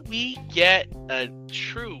 Will we get a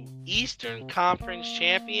true Eastern Conference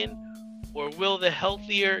champion, or will the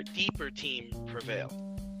healthier, deeper team prevail?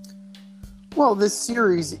 Well, this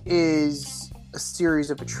series is a series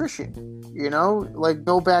of attrition. You know, like,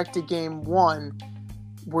 go back to game 1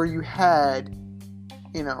 where you had,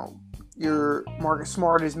 you know, your Marcus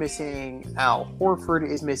Smart is missing, Al Horford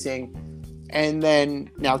is missing, and then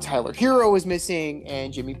now Tyler Hero is missing,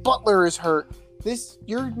 and Jimmy Butler is hurt.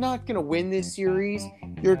 You're not going to win this series.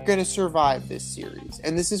 You're going to survive this series.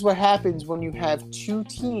 And this is what happens when you have two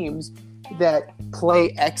teams that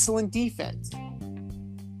play excellent defense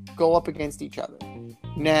go up against each other.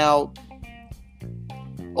 Now,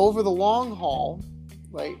 over the long haul,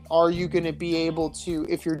 like, are you going to be able to,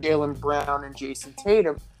 if you're Jaylen Brown and Jason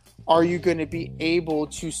Tatum, are you going to be able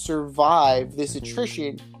to survive this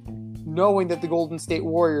attrition, knowing that the Golden State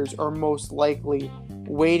Warriors are most likely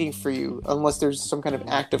waiting for you unless there's some kind of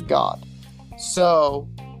act of God? So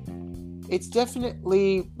it's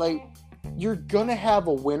definitely like you're going to have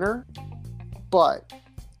a winner, but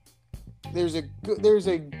there's a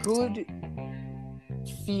good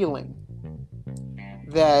feeling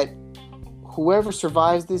that whoever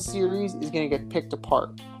survives this series is going to get picked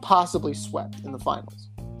apart, possibly swept in the finals.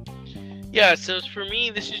 Yeah, so for me,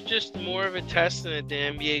 this is just more of a testament that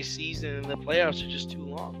the NBA season and the playoffs are just too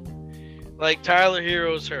long. Like, Tyler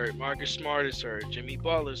Hero's hurt, Marcus Smart is hurt, Jimmy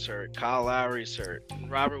Butler's hurt, Kyle Lowry's hurt, and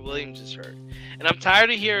Robert Williams is hurt. And I'm tired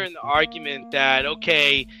of hearing the argument that,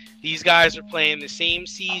 okay, these guys are playing the same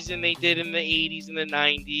season they did in the 80s and the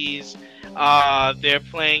 90s. They're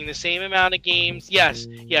playing the same amount of games. Yes,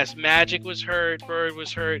 Magic was hurt, Bird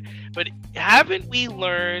was hurt, but haven't we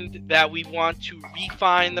learned that we want to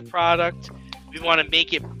refine the product? We want to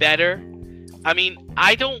make it better. I mean,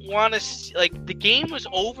 I don't want to like, the game was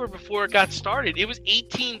over before it got started. It was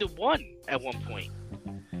 18-1 at one point.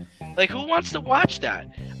 Like, who wants to watch that?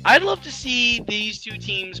 I'd love to see these two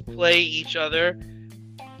teams play each other,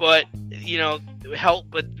 but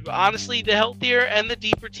but honestly, the healthier and the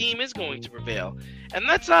deeper team is going to prevail. And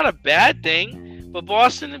that's not a bad thing, but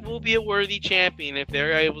Boston will be a worthy champion if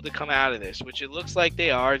they're able to come out of this, which it looks like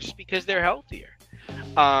they are just because they're healthier.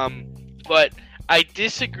 But I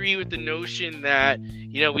disagree with the notion that,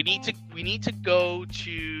 we need to go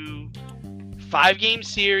to 5-game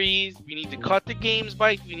series. We need to cut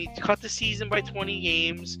the season by 20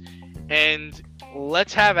 games, and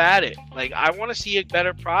let's have at it. Like, I want to see a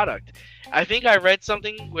better product. I think I read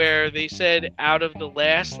something where they said out of the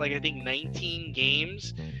last, 19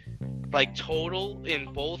 games, total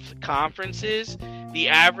in both conferences, the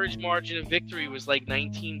average margin of victory was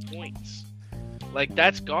 19 points.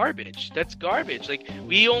 That's garbage. That's garbage.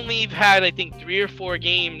 We only had, I think, 3 or 4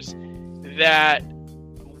 games that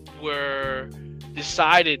were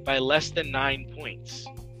decided by less than 9 points.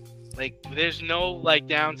 There's no,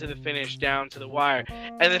 down to the finish, down to the wire.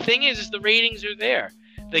 And the thing is the ratings are there.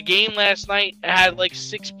 The game last night had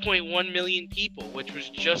 6.1 million people, which was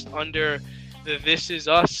just under the This Is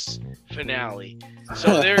Us finale.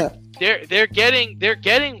 So they're getting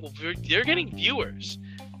viewers.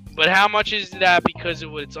 But how much is that because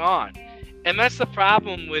of what it's on? And that's the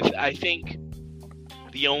problem with, I think,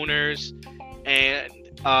 the owners and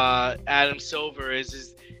Adam Silver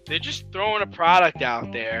is they're just throwing a product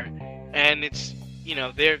out there, and it's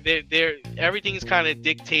they're everything's kind of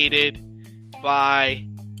dictated by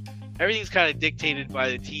the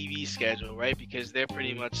TV schedule, right? Because they're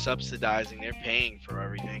pretty much subsidizing, they're paying for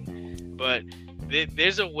everything. But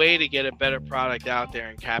there's a way to get a better product out there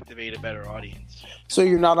and captivate a better audience. So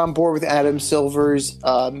you're not on board with Adam Silver's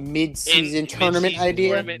mid-season tournament idea?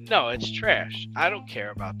 Tournament? No, it's trash. I don't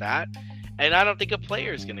care about that. And I don't think a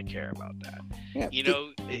player is going to care about that. Yeah.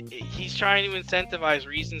 He's trying to incentivize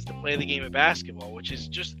reasons to play the game of basketball, which is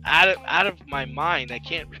just out of my mind. I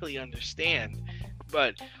can't really understand.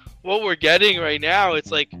 But what we're getting right now, it's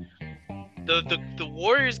the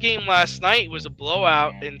Warriors game last night was a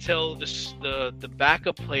blowout until the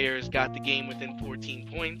backup players got the game within 14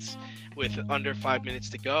 points with under 5 minutes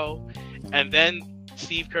to go. And then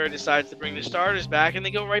Steve Kerr decides to bring the starters back, and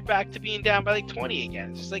they go right back to being down by like 20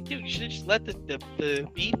 again. It's just like, dude, you should have just let the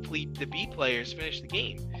B players finish the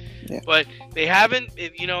game. Yeah. But they haven't,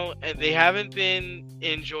 they haven't been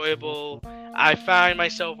enjoyable. I find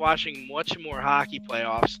myself watching much more hockey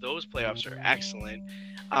playoffs. Those playoffs are excellent.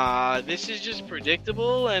 This is just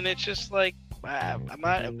predictable, and it's just like I'm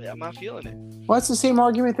not feeling it. Well, it's the same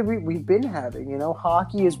argument that we've been having.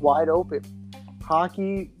 Hockey is wide open.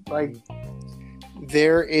 Hockey, like,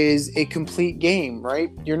 there is a complete game, right?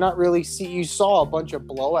 You're not really you saw a bunch of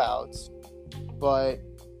blowouts, but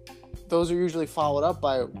those are usually followed up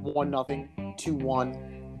by 1-0,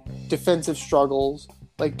 2-1, defensive struggles.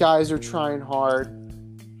 Like, guys are trying hard.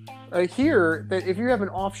 Here, that if you have an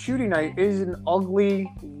off shooting night, it is an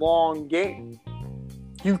ugly, long game.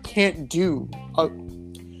 You can't do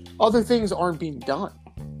other things aren't being done.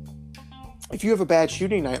 If you have a bad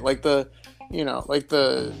shooting night, like the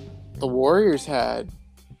Warriors had,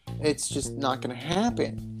 it's just not going to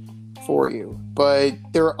happen for you. But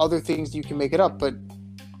there are other things you can make it up. But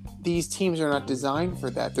these teams are not designed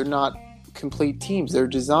for that. They're not complete teams. They're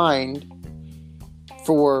designed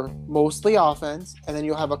for mostly offense, and then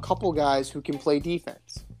you'll have a couple guys who can play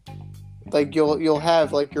defense. Like you'll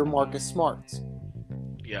have like your Marcus Smarts.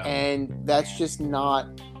 Yeah. And that's just not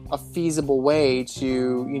a feasible way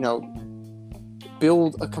to,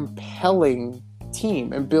 build a compelling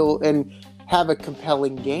team and have a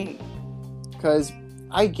compelling game. Because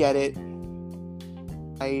I get it.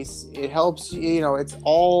 Nice. It helps, it's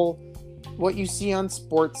all what you see on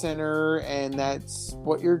SportsCenter, and that's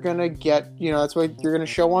what you're going to get, that's what you're going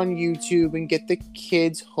to show on YouTube and get the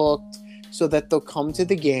kids hooked so that they'll come to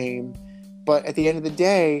the game. But at the end of the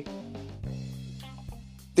day,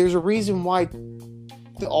 there's a reason why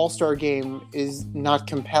the All-Star game is not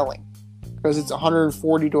compelling, because it's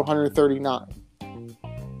 140 to 139.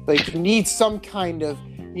 Like, you need some kind of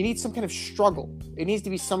struggle. It needs to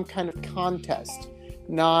be some kind of contest,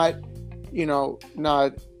 not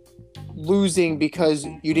losing because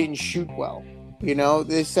you didn't shoot well.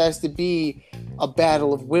 This has to be a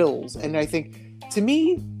battle of wills. And I think, to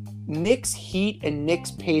me, Knicks Heat and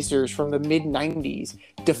Knicks Pacers from the mid-90s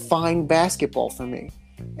defined basketball for me.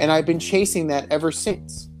 And I've been chasing that ever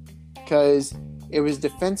since, because it was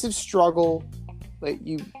defensive struggle. Like,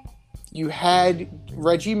 you had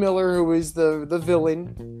Reggie Miller, who was the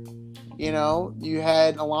villain. You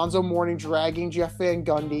had Alonzo Mourning dragging Jeff Van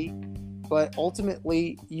Gundy. But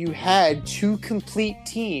ultimately, you had two complete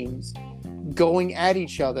teams going at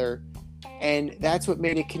each other. And that's what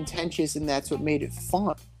made it contentious, and that's what made it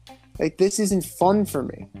fun. Like, this isn't fun for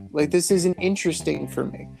me. Like, this isn't interesting for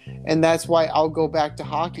me. And that's why I'll go back to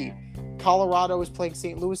hockey. Colorado is playing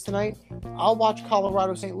St. Louis tonight. I'll watch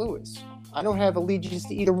Colorado St. Louis. I don't have allegiance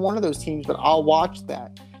to either one of those teams, but I'll watch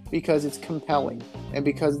that because it's compelling and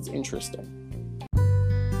because it's interesting.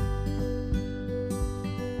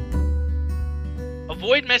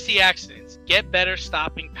 Avoid messy accidents. Get better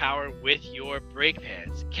stopping power with your brake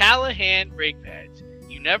pads. Callahan brake pads.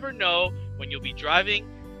 You never know when you'll be driving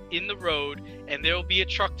in the road and there will be a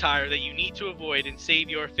truck tire that you need to avoid and save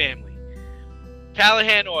your family.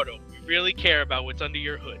 Callahan Auto. We really care about what's under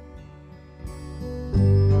your hood.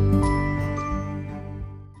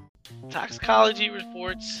 Toxicology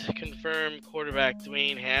reports confirm quarterback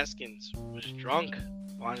Dwayne Haskins was drunk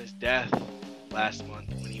upon his death last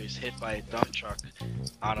month when he was hit by a dump truck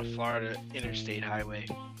on a Florida interstate highway.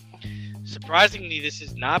 Surprisingly, this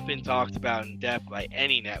has not been talked about in depth by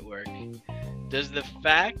any network. Does the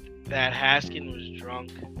fact that Haskins was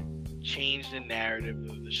drunk change the narrative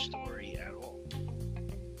of the story at all?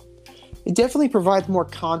 It definitely provides more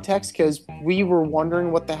context, because we were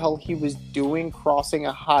wondering what the hell he was doing crossing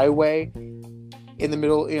a highway in the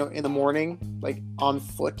middle, in the morning, like on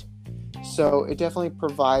foot. So it definitely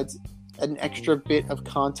provides an extra bit of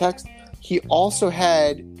context. He also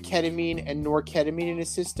had ketamine and norketamine in his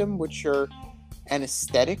system, which are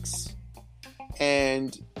anesthetics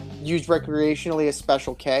and used recreationally as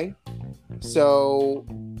Special K. So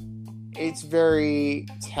it's very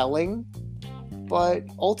telling. But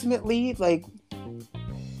ultimately, like,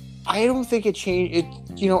 I don't think it changed.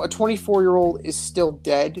 A 24-year-old is still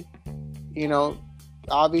dead.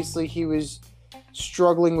 Obviously he was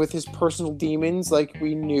struggling with his personal demons, like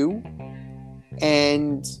we knew.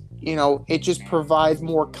 And, it just provides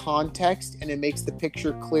more context, and it makes the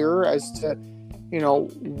picture clearer as to,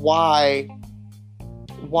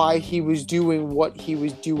 why he was doing what he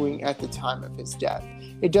was doing at the time of his death.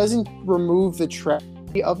 It doesn't remove the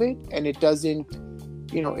tragedy of it, and it doesn't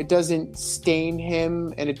stain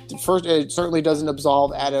him, and it certainly doesn't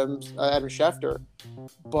absolve Adam Schefter,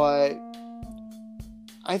 but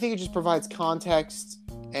I think it just provides context,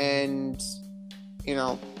 and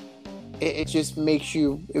it just makes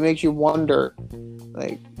you wonder,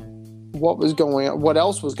 like, what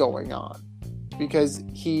else was going on, because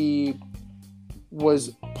he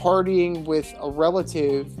was partying with a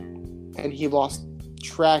relative and he lost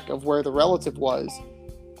track of where the relative was,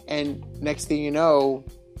 and next thing you know,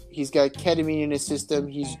 he's got ketamine in his system,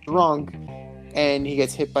 he's drunk, and he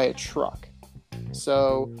gets hit by a truck.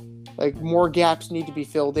 So, like, more gaps need to be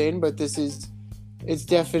filled in, but it's a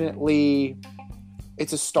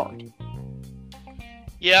start.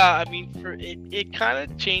 Yeah, I mean, it kind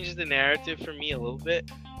of changes the narrative for me a little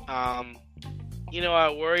bit. I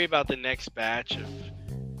worry about the next batch of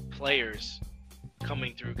players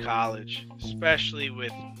coming through college, especially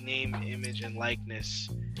with name, image, and likeness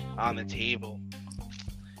on the table.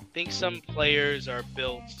 I think some players are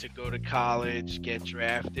built to go to college, get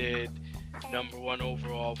drafted, number 1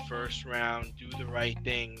 overall, first round, do the right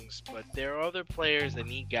things, but there are other players that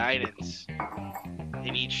need guidance.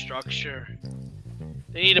 They need structure.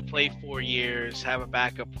 They need to play 4 years, have a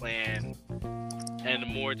backup plan, and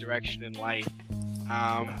more direction in life.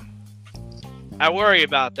 I worry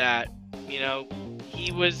about that.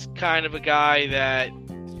 He was kind of a guy that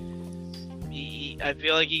I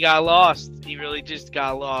feel like he got lost. He really just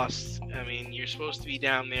got lost. I mean, you're supposed to be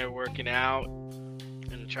down there working out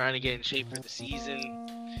and trying to get in shape for the season.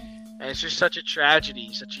 And it's just such a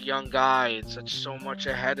tragedy, such a young guy, and so much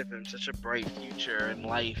ahead of him, such a bright future in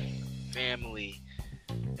life, family.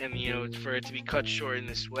 And, for it to be cut short in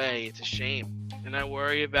this way, it's a shame. And I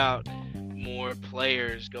worry about more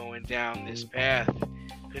players going down this path,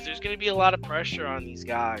 because there's going to be a lot of pressure on these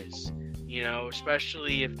guys,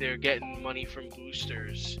 especially if they're getting money from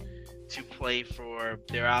boosters to play for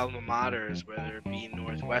their alma maters, whether it be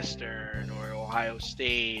Northwestern or Ohio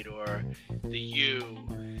State or the U.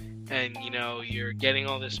 And, you're getting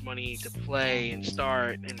all this money to play and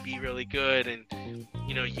start and be really good, and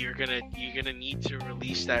you're gonna need to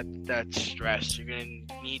release that stress. You're gonna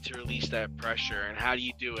need to release that pressure. And how do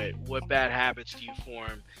you do it? What bad habits do you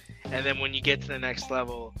form? And then when you get to the next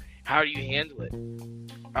level, how do you handle it?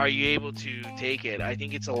 Are you able to take it? I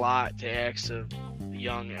think it's a lot to ask of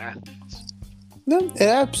young athletes. No, it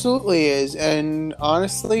absolutely is. And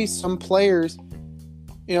honestly, some players,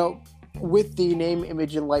 with the name,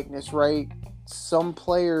 image, and likeness, right? Some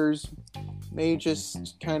players may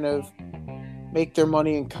just kind of make their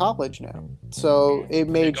money in college now. So it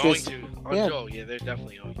may they're just... going to. Yeah, they're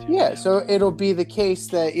definitely going to. Yeah, so it'll be the case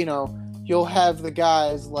that, you'll have the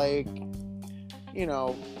guys like,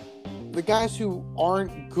 the guys who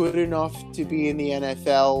aren't good enough to be in the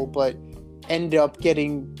NFL, but end up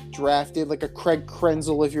getting drafted, like a Craig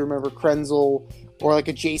Krenzel, if you remember Krenzel, or like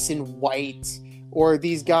a Jason White, or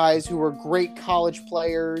these guys who were great college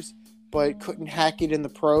players, but couldn't hack it in the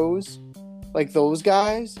pros, like those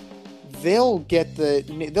guys. They'll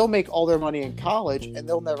make all their money in college, and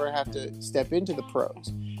they'll never have to step into the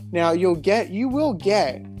pros. Now you will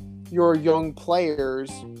get your young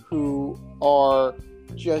players who are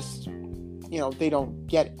just, they don't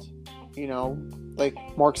get it. Like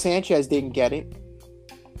Mark Sanchez didn't get it.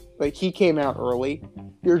 Like, he came out early.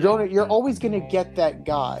 You're always gonna get that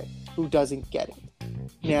guy who doesn't get it.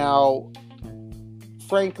 Now,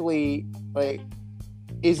 frankly, like,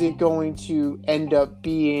 is it going to end up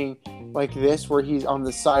being like this, where he's on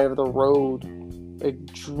the side of the road, like,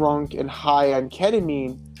 drunk and high on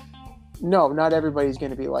ketamine? No, not everybody's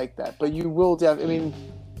going to be like that. But you will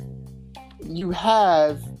you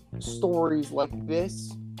have stories like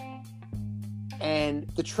this, and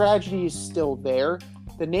the tragedy is still there.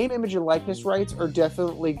 The name, image, and likeness rights are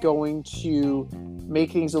definitely going to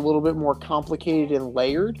make things a little bit more complicated and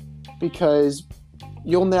layered, because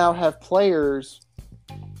you'll now have players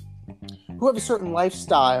who have a certain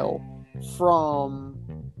lifestyle from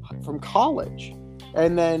college,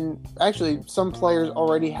 and then actually some players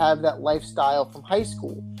already have that lifestyle from high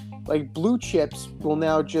school. Like, blue chips will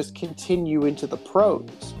now just continue into the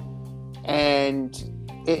pros, and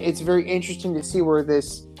it's very interesting to see where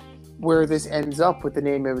this ends up with the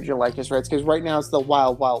name, image, and likeness rights, because right now it's the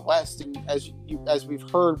wild west, and as we've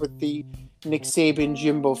heard with the Nick Saban,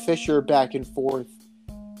 Jimbo Fisher back and forth,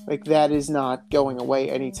 like, that is not going away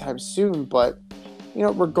anytime soon. But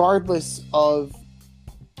regardless of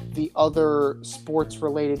the other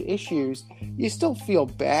sports-related issues, you still feel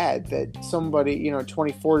bad that somebody, a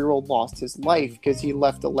 24-year-old lost his life because he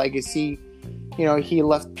left a legacy. He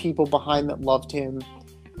left people behind that loved him.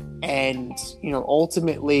 And,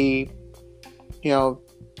 ultimately,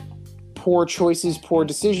 poor choices, poor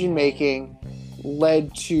decision-making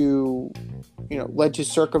led to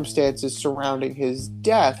circumstances surrounding his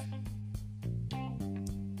death.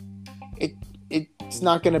 it's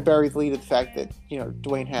not going to bury the lead of the fact that,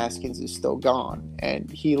 Dwayne Haskins is still gone, and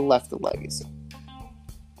he left a legacy.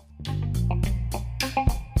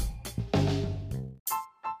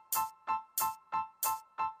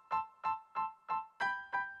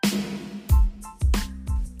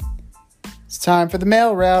 It's time for the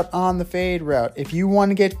mail route on the Fade Route. If you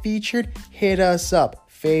want to get featured, hit us up,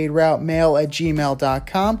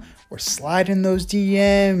 faderoutemail@gmail.com, or slide in those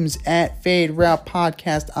DMs at Fade Route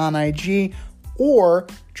Podcast on IG, or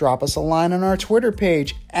drop us a line on our Twitter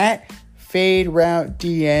page at Fade Route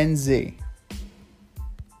DNZ.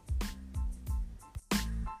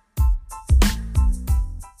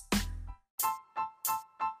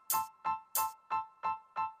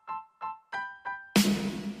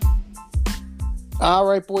 All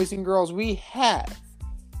right, boys and girls, we have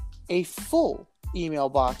a full email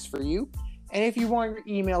box for you. And if you want your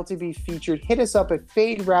email to be featured, hit us up at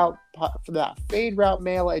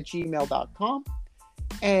faderoutemail@gmail.com.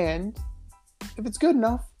 And if it's good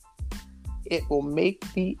enough, it will make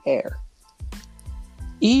the air.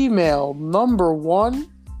 Email number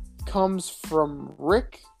 1 comes from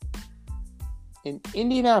Rick in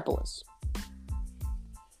Indianapolis.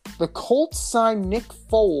 The Colts signed Nick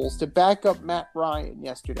Foles to back up Matt Ryan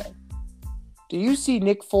yesterday. Do you see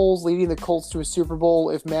Nick Foles leading the Colts to a Super Bowl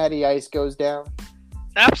if Matty Ice goes down?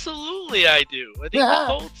 Absolutely, I do.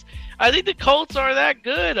 I think the Colts are that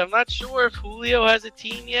good. I'm not sure if Julio has a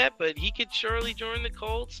team yet, but he could surely join the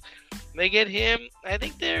Colts. They get him. I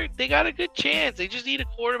think they got a good chance. They just need a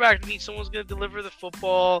quarterback. They need someone who's going to deliver the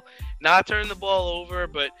football, not turn the ball over.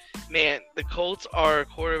 But man, the Colts are a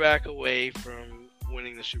quarterback away from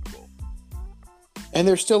winning the Super Bowl. And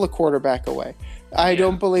they're still a quarterback away. I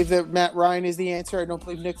don't believe that Matt Ryan is the answer. I don't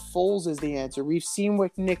believe Nick Foles is the answer. We've seen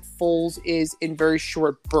what Nick Foles is in very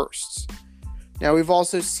short bursts. Now, we've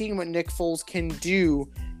also seen what Nick Foles can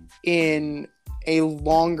do in a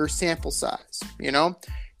longer sample size.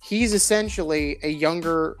 He's essentially a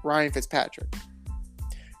younger Ryan Fitzpatrick.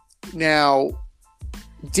 Now,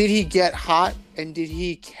 did he get hot and did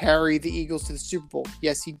he carry the Eagles to the Super Bowl?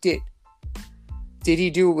 Yes, he did. Did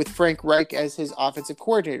he do it with Frank Reich as his offensive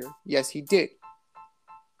coordinator? Yes, he did.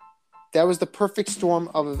 That was the perfect storm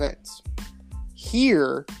of events.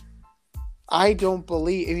 Here, I don't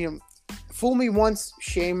believe... fool me once,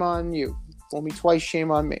 shame on you. Fool me twice,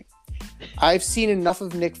 shame on me. I've seen enough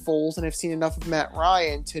of Nick Foles and I've seen enough of Matt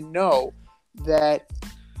Ryan to know that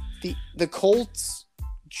the Colts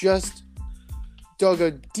just dug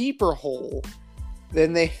a deeper hole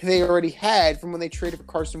than they already had from when they traded for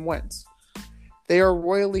Carson Wentz. They are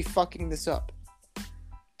royally fucking this up.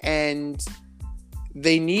 And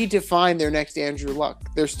they need to find their next Andrew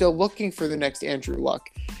Luck. They're still looking for the next Andrew Luck.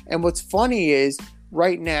 And what's funny is,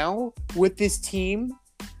 right now, with this team,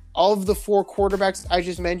 of the 4 quarterbacks I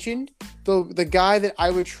just mentioned, the guy that I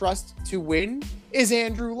would trust to win is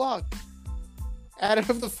Andrew Luck. Out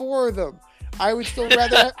of the 4 of them,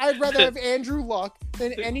 I'd rather have Andrew Luck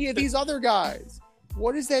than any of these other guys.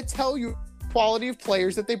 What does that tell you? Quality of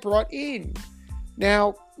players that they brought in.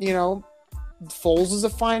 Now, Foles is a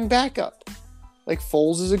fine backup.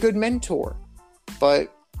 Foles is a good mentor.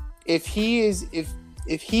 But if he is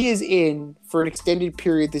in for an extended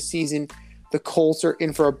period this season, the Colts are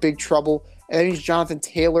in for a big trouble. And that means Jonathan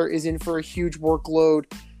Taylor is in for a huge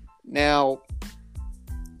workload. Now,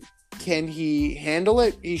 can he handle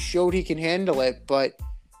it? He showed he can handle it. But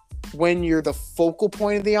when you're the focal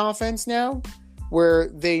point of the offense now, where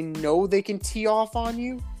they know they can tee off on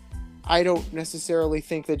you, I don't necessarily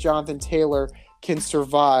think that Jonathan Taylor can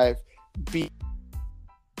survive being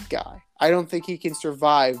a guy. I don't think he can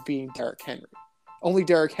survive being Derrick Henry. Only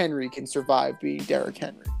Derrick Henry can survive being Derrick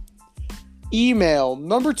Henry. Email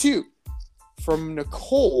number 2 from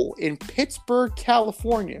Nicole in Pittsburgh,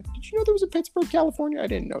 California. Did you know there was a Pittsburgh, California? I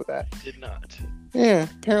didn't know that. Did not. Yeah,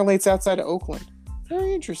 apparently it's outside of Oakland.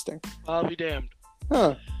 Very interesting. I'll be damned.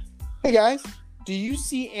 Huh. Hey guys, do you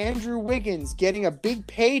see Andrew Wiggins getting a big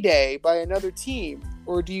payday by another team,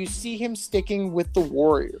 or do you see him sticking with the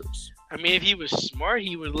Warriors? I mean, if he was smart,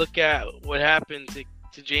 he would look at what happened to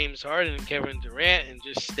James Harden and Kevin Durant and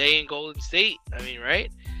just stay in Golden State. I mean,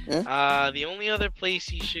 right? Yeah. The only other place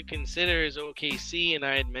he should consider is OKC, and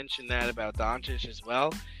I had mentioned that about Doncic as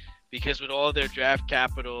well, because with all their draft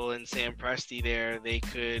capital and Sam Presti there, they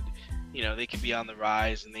could be on the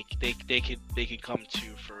rise, and they could come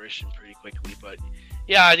to fruition pretty quickly. But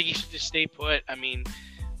yeah, I think he should just stay put. I mean,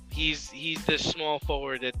 he's the small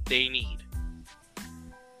forward that they need.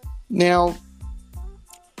 Now,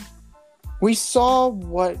 we saw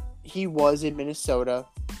what he was in Minnesota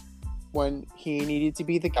when he needed to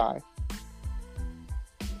be the guy.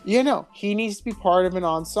 He needs to be part of an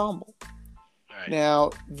ensemble. Right.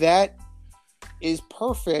 Now, that is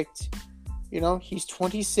perfect. He's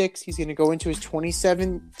 26. He's going to go into his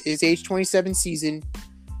age 27 season.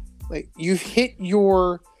 Like, you've hit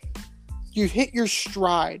your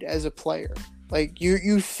stride as a player. Like,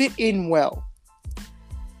 you fit in well.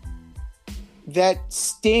 That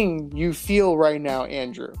sting you feel right now,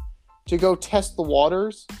 Andrew, to go test the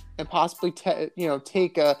waters and possibly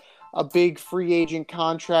take a big free agent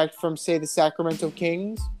contract from, say, the Sacramento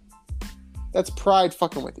Kings, that's pride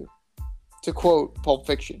fucking with you. To quote Pulp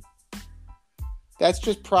Fiction. That's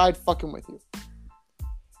just pride fucking with you.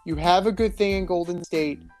 You have a good thing in Golden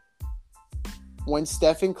State. When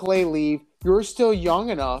Steph and Clay leave, you're still young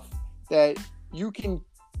enough that you can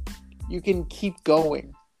keep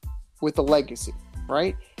going with the legacy,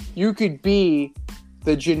 right? You could be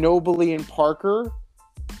the Ginobili and Parker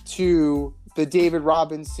to the David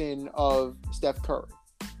Robinson of Steph Curry,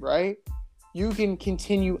 right? You can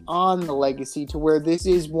continue on the legacy to where this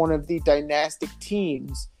is one of the dynastic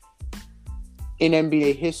teams in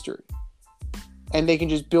NBA history. And they can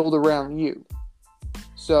just build around you.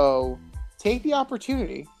 So take the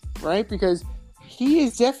opportunity, right? Because he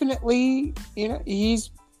is definitely, he's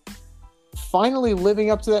finally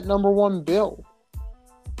living up to that number one bill.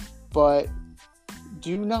 But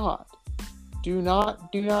do not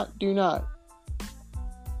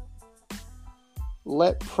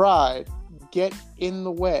let pride get in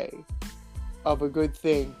the way of a good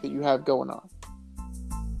thing that you have going on.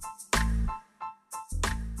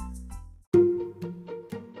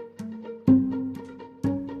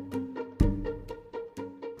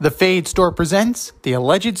 The Fade Store presents the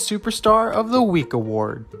Alleged Superstar of the Week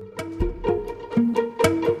Award.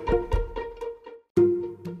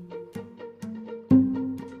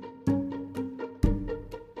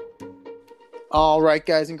 All right,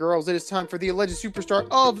 guys and girls, it is time for the Alleged Superstar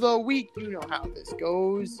of the Week. You know how this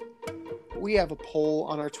goes. We have a poll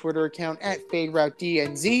on our Twitter account at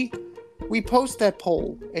FadeRouteDNZ. We post that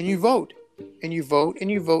poll, and you vote. And you vote, and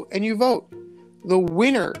you vote, and you vote. The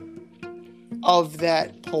winner of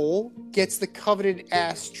that poll gets the coveted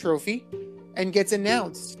ass trophy and gets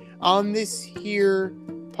announced on this here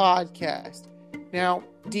podcast. Now,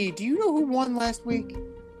 D, do you know who won last week?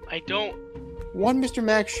 I don't. Won Mr.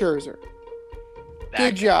 Max Scherzer. That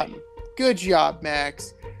Good job. guy. Good job,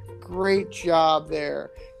 Max. Great job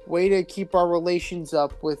there. Way to keep our relations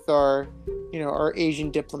up with our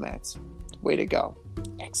Asian diplomats. Way to go.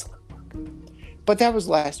 Excellent work. But that was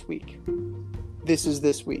last week. This is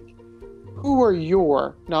this week. Who are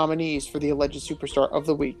your nominees for the Alleged Superstar of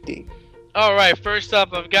the Week, D? All right, first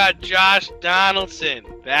up, I've got Josh Donaldson.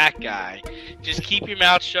 That guy. Just keep your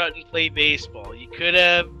mouth shut and play baseball. You could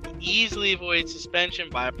have easily avoided suspension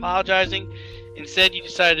by apologizing. Instead, you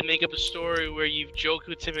decided to make up a story where you've joked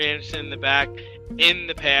with Tim Anderson in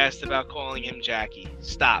the past about calling him Jackie.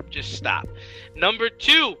 Stop. Just stop. Number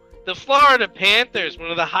 2, the Florida Panthers, one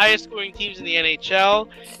of the highest scoring teams in the NHL.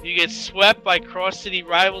 You get swept by cross-city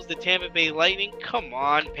rivals, the Tampa Bay Lightning. Come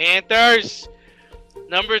on, Panthers.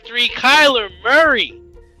 Number 3, Kyler Murray,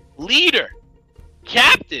 leader,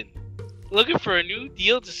 captain, looking for a new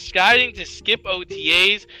deal, deciding to skip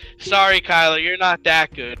OTAs. Sorry, Kyler, you're not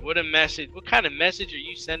that good. What a message. What kind of message are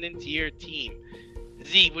you sending to your team?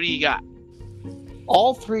 Z, what do you got?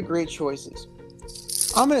 All 3 great choices.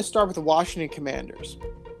 I'm going to start with the Washington Commanders.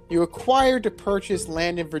 You acquired to purchase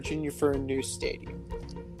land in Virginia for a new stadium.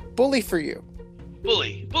 Bully for you.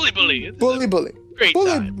 Bully. Bully. Great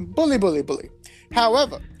time. Bully.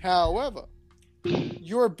 However,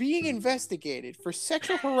 you're being investigated for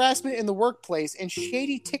sexual harassment in the workplace and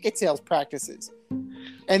shady ticket sales practices.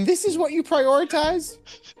 And this is what you prioritize?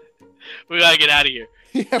 We gotta get out of here.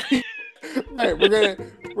 Yeah. All right,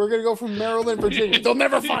 we're gonna go from Maryland, Virginia. They'll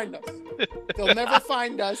never find us. They'll never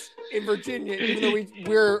find us in Virginia, even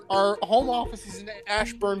though our home office is in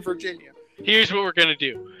Ashburn, Virginia. Here's what we're gonna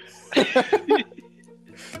do.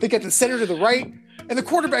 They get the center to the right, and the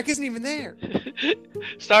quarterback isn't even there.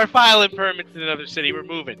 Start filing permits in another city. We're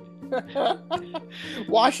moving.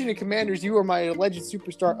 Washington Commanders, you are my alleged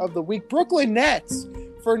superstar of the week. Brooklyn Nets,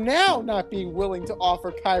 for now not being willing to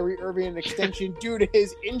offer Kyrie Irving an extension due to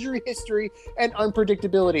his injury history and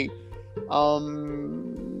unpredictability.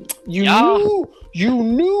 You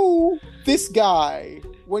knew this guy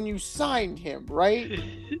when you signed him, right?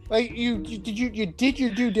 Like you did your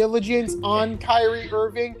due diligence on Kyrie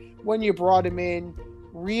Irving when you brought him in.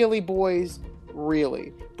 Really, boys,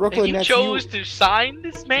 really. Brooklyn and you Nets chose to sign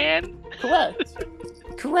this man?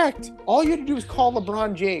 Correct. All you had to do was call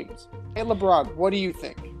LeBron James. Hey, LeBron, what do you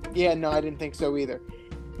think? Yeah, no, I didn't think so either.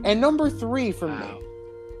 And number 3 for me.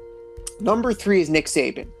 Number 3 is Nick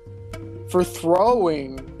Saban. For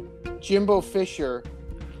throwing Jimbo Fisher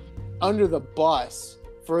under the bus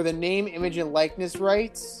for the name, image, and likeness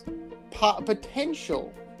rights,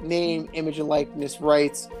 potential name, image, and likeness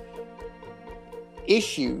rights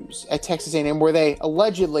issues at Texas A&M, where they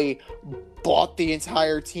allegedly bought the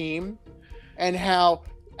entire team, and how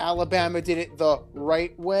Alabama did it the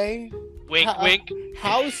right way. Wink, wink.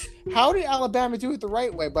 How did Alabama do it the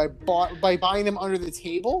right way? By buying them under the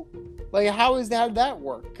table? Like, how did that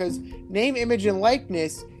work? Because name, image, and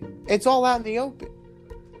likeness, it's all out in the open.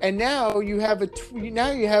 And now you have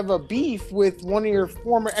a beef with one of your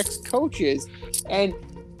former ex-coaches. And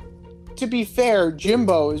to be fair,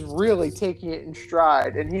 Jimbo is really taking it in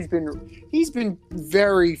stride, and he's been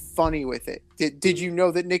very funny with it. Did you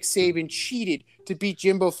know that Nick Saban cheated to beat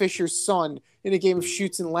Jimbo Fisher's son in a game of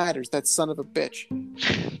Chutes and Ladders? That son of a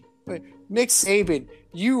bitch. But Nick Saban,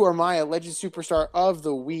 you are my alleged superstar of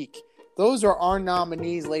the week. Those are our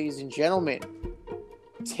nominees, ladies and gentlemen.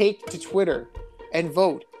 Take to Twitter and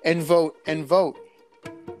vote and vote and vote.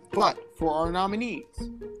 But for our nominees,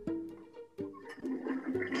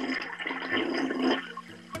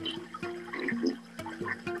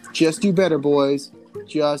 just do better, boys.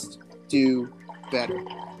 Just do better.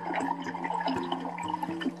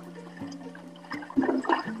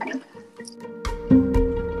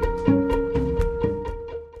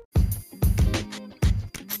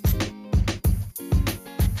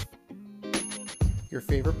 Your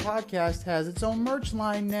favorite podcast has its own merch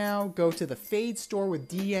line now. Go to the Fade store with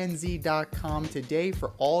DNZ.com today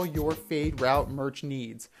for all your Fade Route merch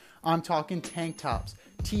needs. I'm talking tank tops,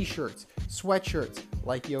 t-shirts, sweatshirts,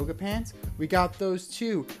 like yoga pants, we got those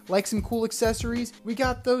too. Like some cool accessories, we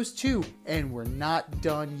got those too. And we're not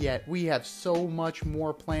done yet. We have so much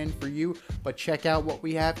more planned for you, but check out what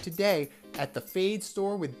we have today at the Fade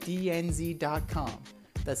store with DNZ.com.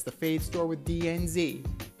 That's the Fade store with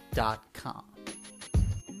DNZ.com.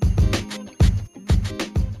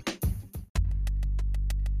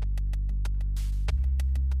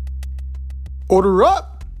 Order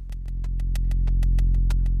up!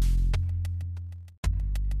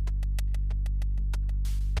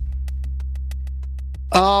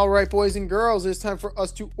 All right, boys and girls, it's time for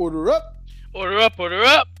us to order up. Order up, order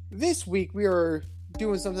up. This week we are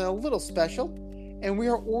doing something a little special, and we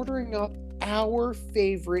are ordering up our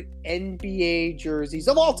favorite NBA jerseys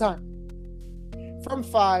of all time. From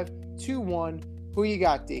 5 to 1, who you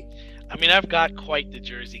got, D? I mean, I've got quite the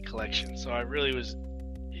jersey collection, so I really was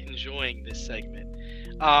enjoying this segment.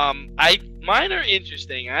 Mine are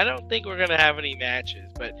interesting. I don't think we're gonna have any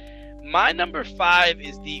matches, but my number 5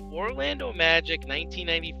 is the Orlando Magic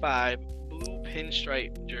 1995 blue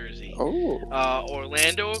pinstripe jersey. Oh,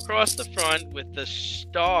 Orlando across the front with the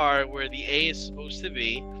star where the A is supposed to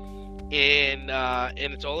be, and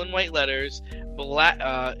it's all in white letters, black.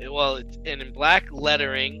 It's in black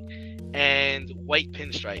lettering and white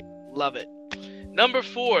pinstripe. Love it. Number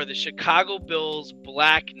 4, the Chicago Bulls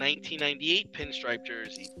black 1998 pinstripe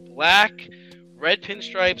jersey. Black, red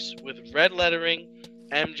pinstripes with red lettering.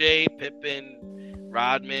 MJ, Pippen,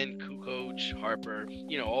 Rodman, Kukoc, Harper.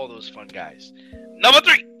 You know, all those fun guys. Number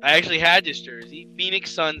 3, I actually had this jersey.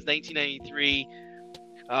 Phoenix Suns 1993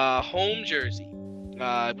 home jersey.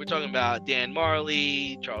 We're talking about Dan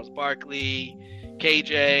Marley, Charles Barkley,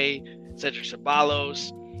 KJ, Cedric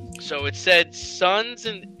Ceballos. So it said Suns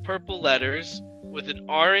in purple letters with an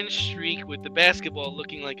orange streak with the basketball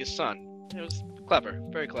looking like a sun. It was clever,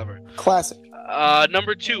 very clever. classic.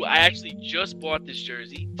 Number 2, I actually just bought this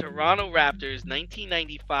jersey. Toronto Raptors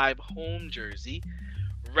 1995 home jersey.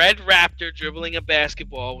 Red Raptor dribbling a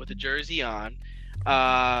basketball with a jersey on.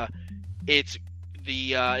 It's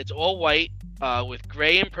all white with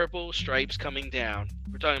gray and purple stripes coming down.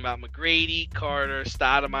 We're talking about McGrady, Carter,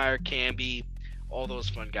 Stoudemire, Camby, all those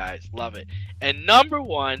fun guys. Love it. And number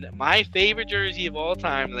 1, my favorite jersey of all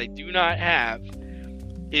time that I do not have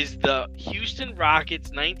is the Houston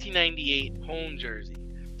Rockets 1998 home jersey.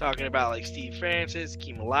 Talking about like Steve Francis,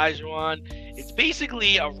 Keem Olajuwon. It's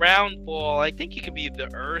basically a round ball. I think it could be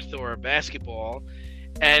the earth or a basketball.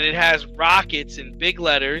 And it has rockets in big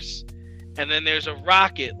letters. And then there's a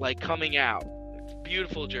rocket like coming out. It's a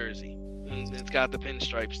beautiful jersey. And it's got the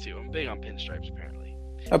pinstripes too. I'm big on pinstripes apparently.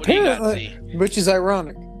 What do you got, Apparently, Z? which is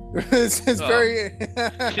ironic. it's very.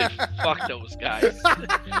 Fuck those guys.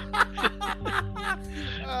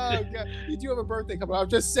 Oh, God. You do have a birthday coming up. I'm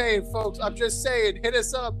just saying, folks. I'm just saying. Hit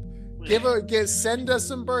us up. Send us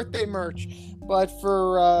some birthday merch. But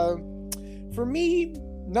for me,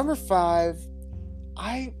 number 5,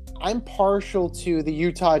 I'm partial to the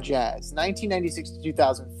Utah Jazz, 1996 to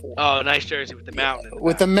 2004. Oh, nice jersey with the mountain.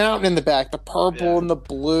 With the mountain in the back, the purple and the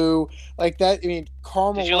blue, like that. I mean,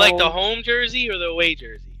 Carmelo. Did you like the home jersey or the away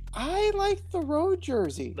jersey? I like the road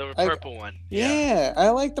jersey. The purple one. Yeah, I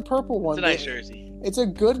like the purple one. It's a nice jersey. It's a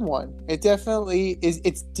good one. It definitely is.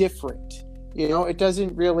 It's different. You know, it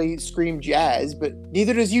doesn't really scream Jazz, but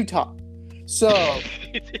neither does Utah. So,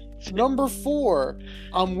 number 4,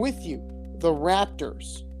 I'm with you. The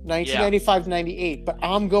Raptors, 1995-98, but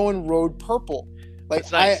I'm going road purple. Like,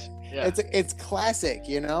 That's nice. It's classic,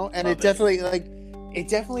 you know, and Love it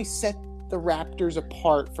definitely set the Raptors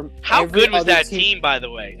apart from. How every good was other that team, by the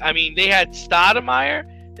way? I mean, they had Stoudemire,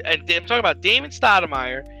 and I'm talking about Damon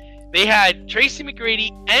Stoudemire. They had Tracy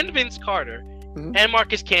McGrady and Vince Carter and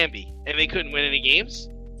Marcus Camby, and they couldn't win any games.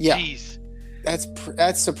 Yeah, jeez,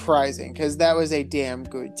 that's surprising because that was a damn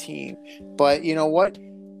good team. But you know what?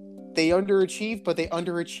 They underachieved, but they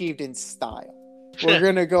underachieved in style. We're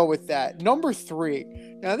gonna go with that. Number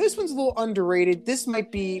 3. Now this one's a little underrated. This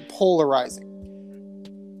might be polarizing.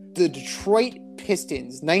 The Detroit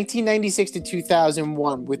Pistons, 1996 to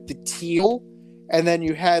 2001, with the teal, and then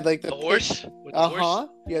you had like the horse.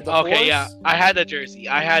 Yeah, the horse. Okay, yeah, I had that jersey.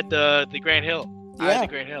 I had the Grant Hill. Yeah. I had the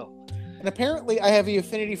Grant Hill. And apparently, I have the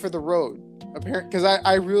affinity for the road. Because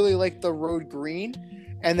I really like the road green,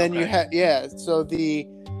 and then you had so the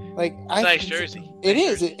like it's a nice jersey. It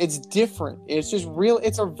is. It's different. It's just real.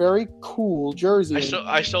 It's a very cool jersey.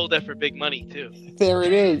 I sold that for big money too. There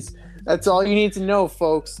it is. That's all you need to know,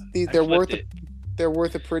 folks. They're worth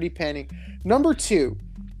a pretty penny. Number 2,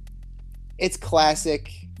 it's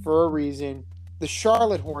classic for a reason. The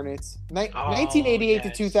Charlotte Hornets, 1988 to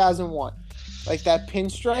 2001, like that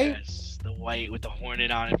pinstripe. Yes, the white with the hornet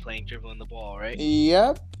on it, dribbling the ball, right?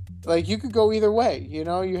 Yep. Like you could go either way. You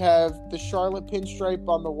know, you have the Charlotte pinstripe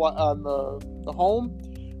on the home,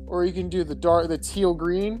 or you can do the teal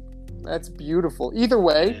green. That's beautiful. Either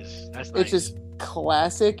way, that's nice. It's just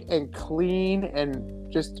classic and clean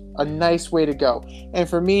and just a nice way to go. And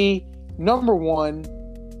for me, number 1,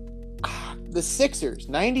 the Sixers,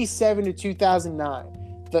 97 to 2009.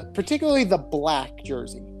 Particularly the black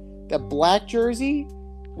jersey. The black jersey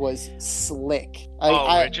was slick.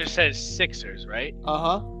 It just says Sixers, right?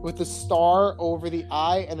 With the star over the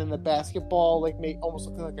eye, and then the basketball almost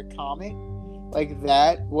looking like a comet. Like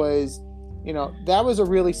that was. You know, that was a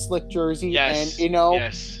really slick jersey. Yes. And,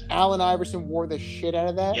 Allen Iverson wore the shit out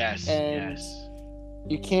of that. Yes. And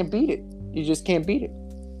you can't beat it. You just can't beat it.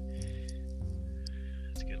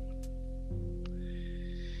 That's a good one.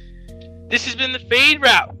 This has been the Fade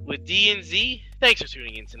Route with D and Z. Thanks for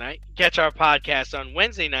tuning in tonight. Catch our podcast on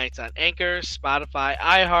Wednesday nights on Anchor, Spotify,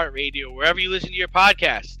 iHeartRadio, wherever you listen to your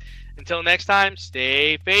podcasts. Until next time,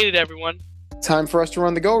 stay faded, everyone. Time for us to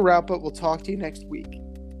run the go route, but we'll talk to you next week.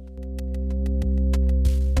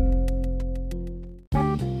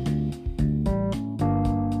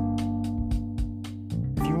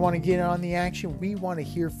 Want to get on the action, we want to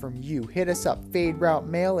hear from you. Hit us up,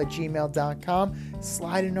 faderoutemail@gmail.com.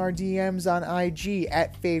 Slide in our DMs on IG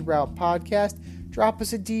 @FadeRoutePodcast. Drop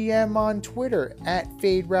us a DM on Twitter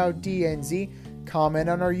 @FadeRouteDNZ. Comment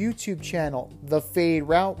on our YouTube channel, The Fade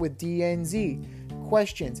Route with DNZ.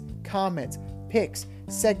 Questions, comments, picks,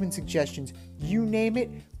 segment suggestions, you name it,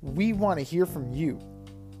 we want to hear from you.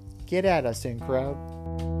 Get at us, in crowd.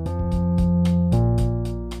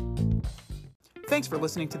 Thanks for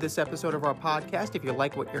listening to this episode of our podcast. If you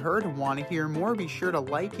like what you heard and want to hear more, be sure to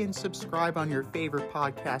like and subscribe on your favorite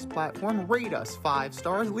podcast platform. Rate us 5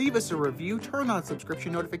 stars, leave us a review, turn on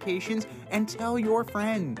subscription notifications, and tell your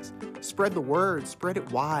friends. Spread the word, spread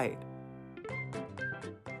it wide.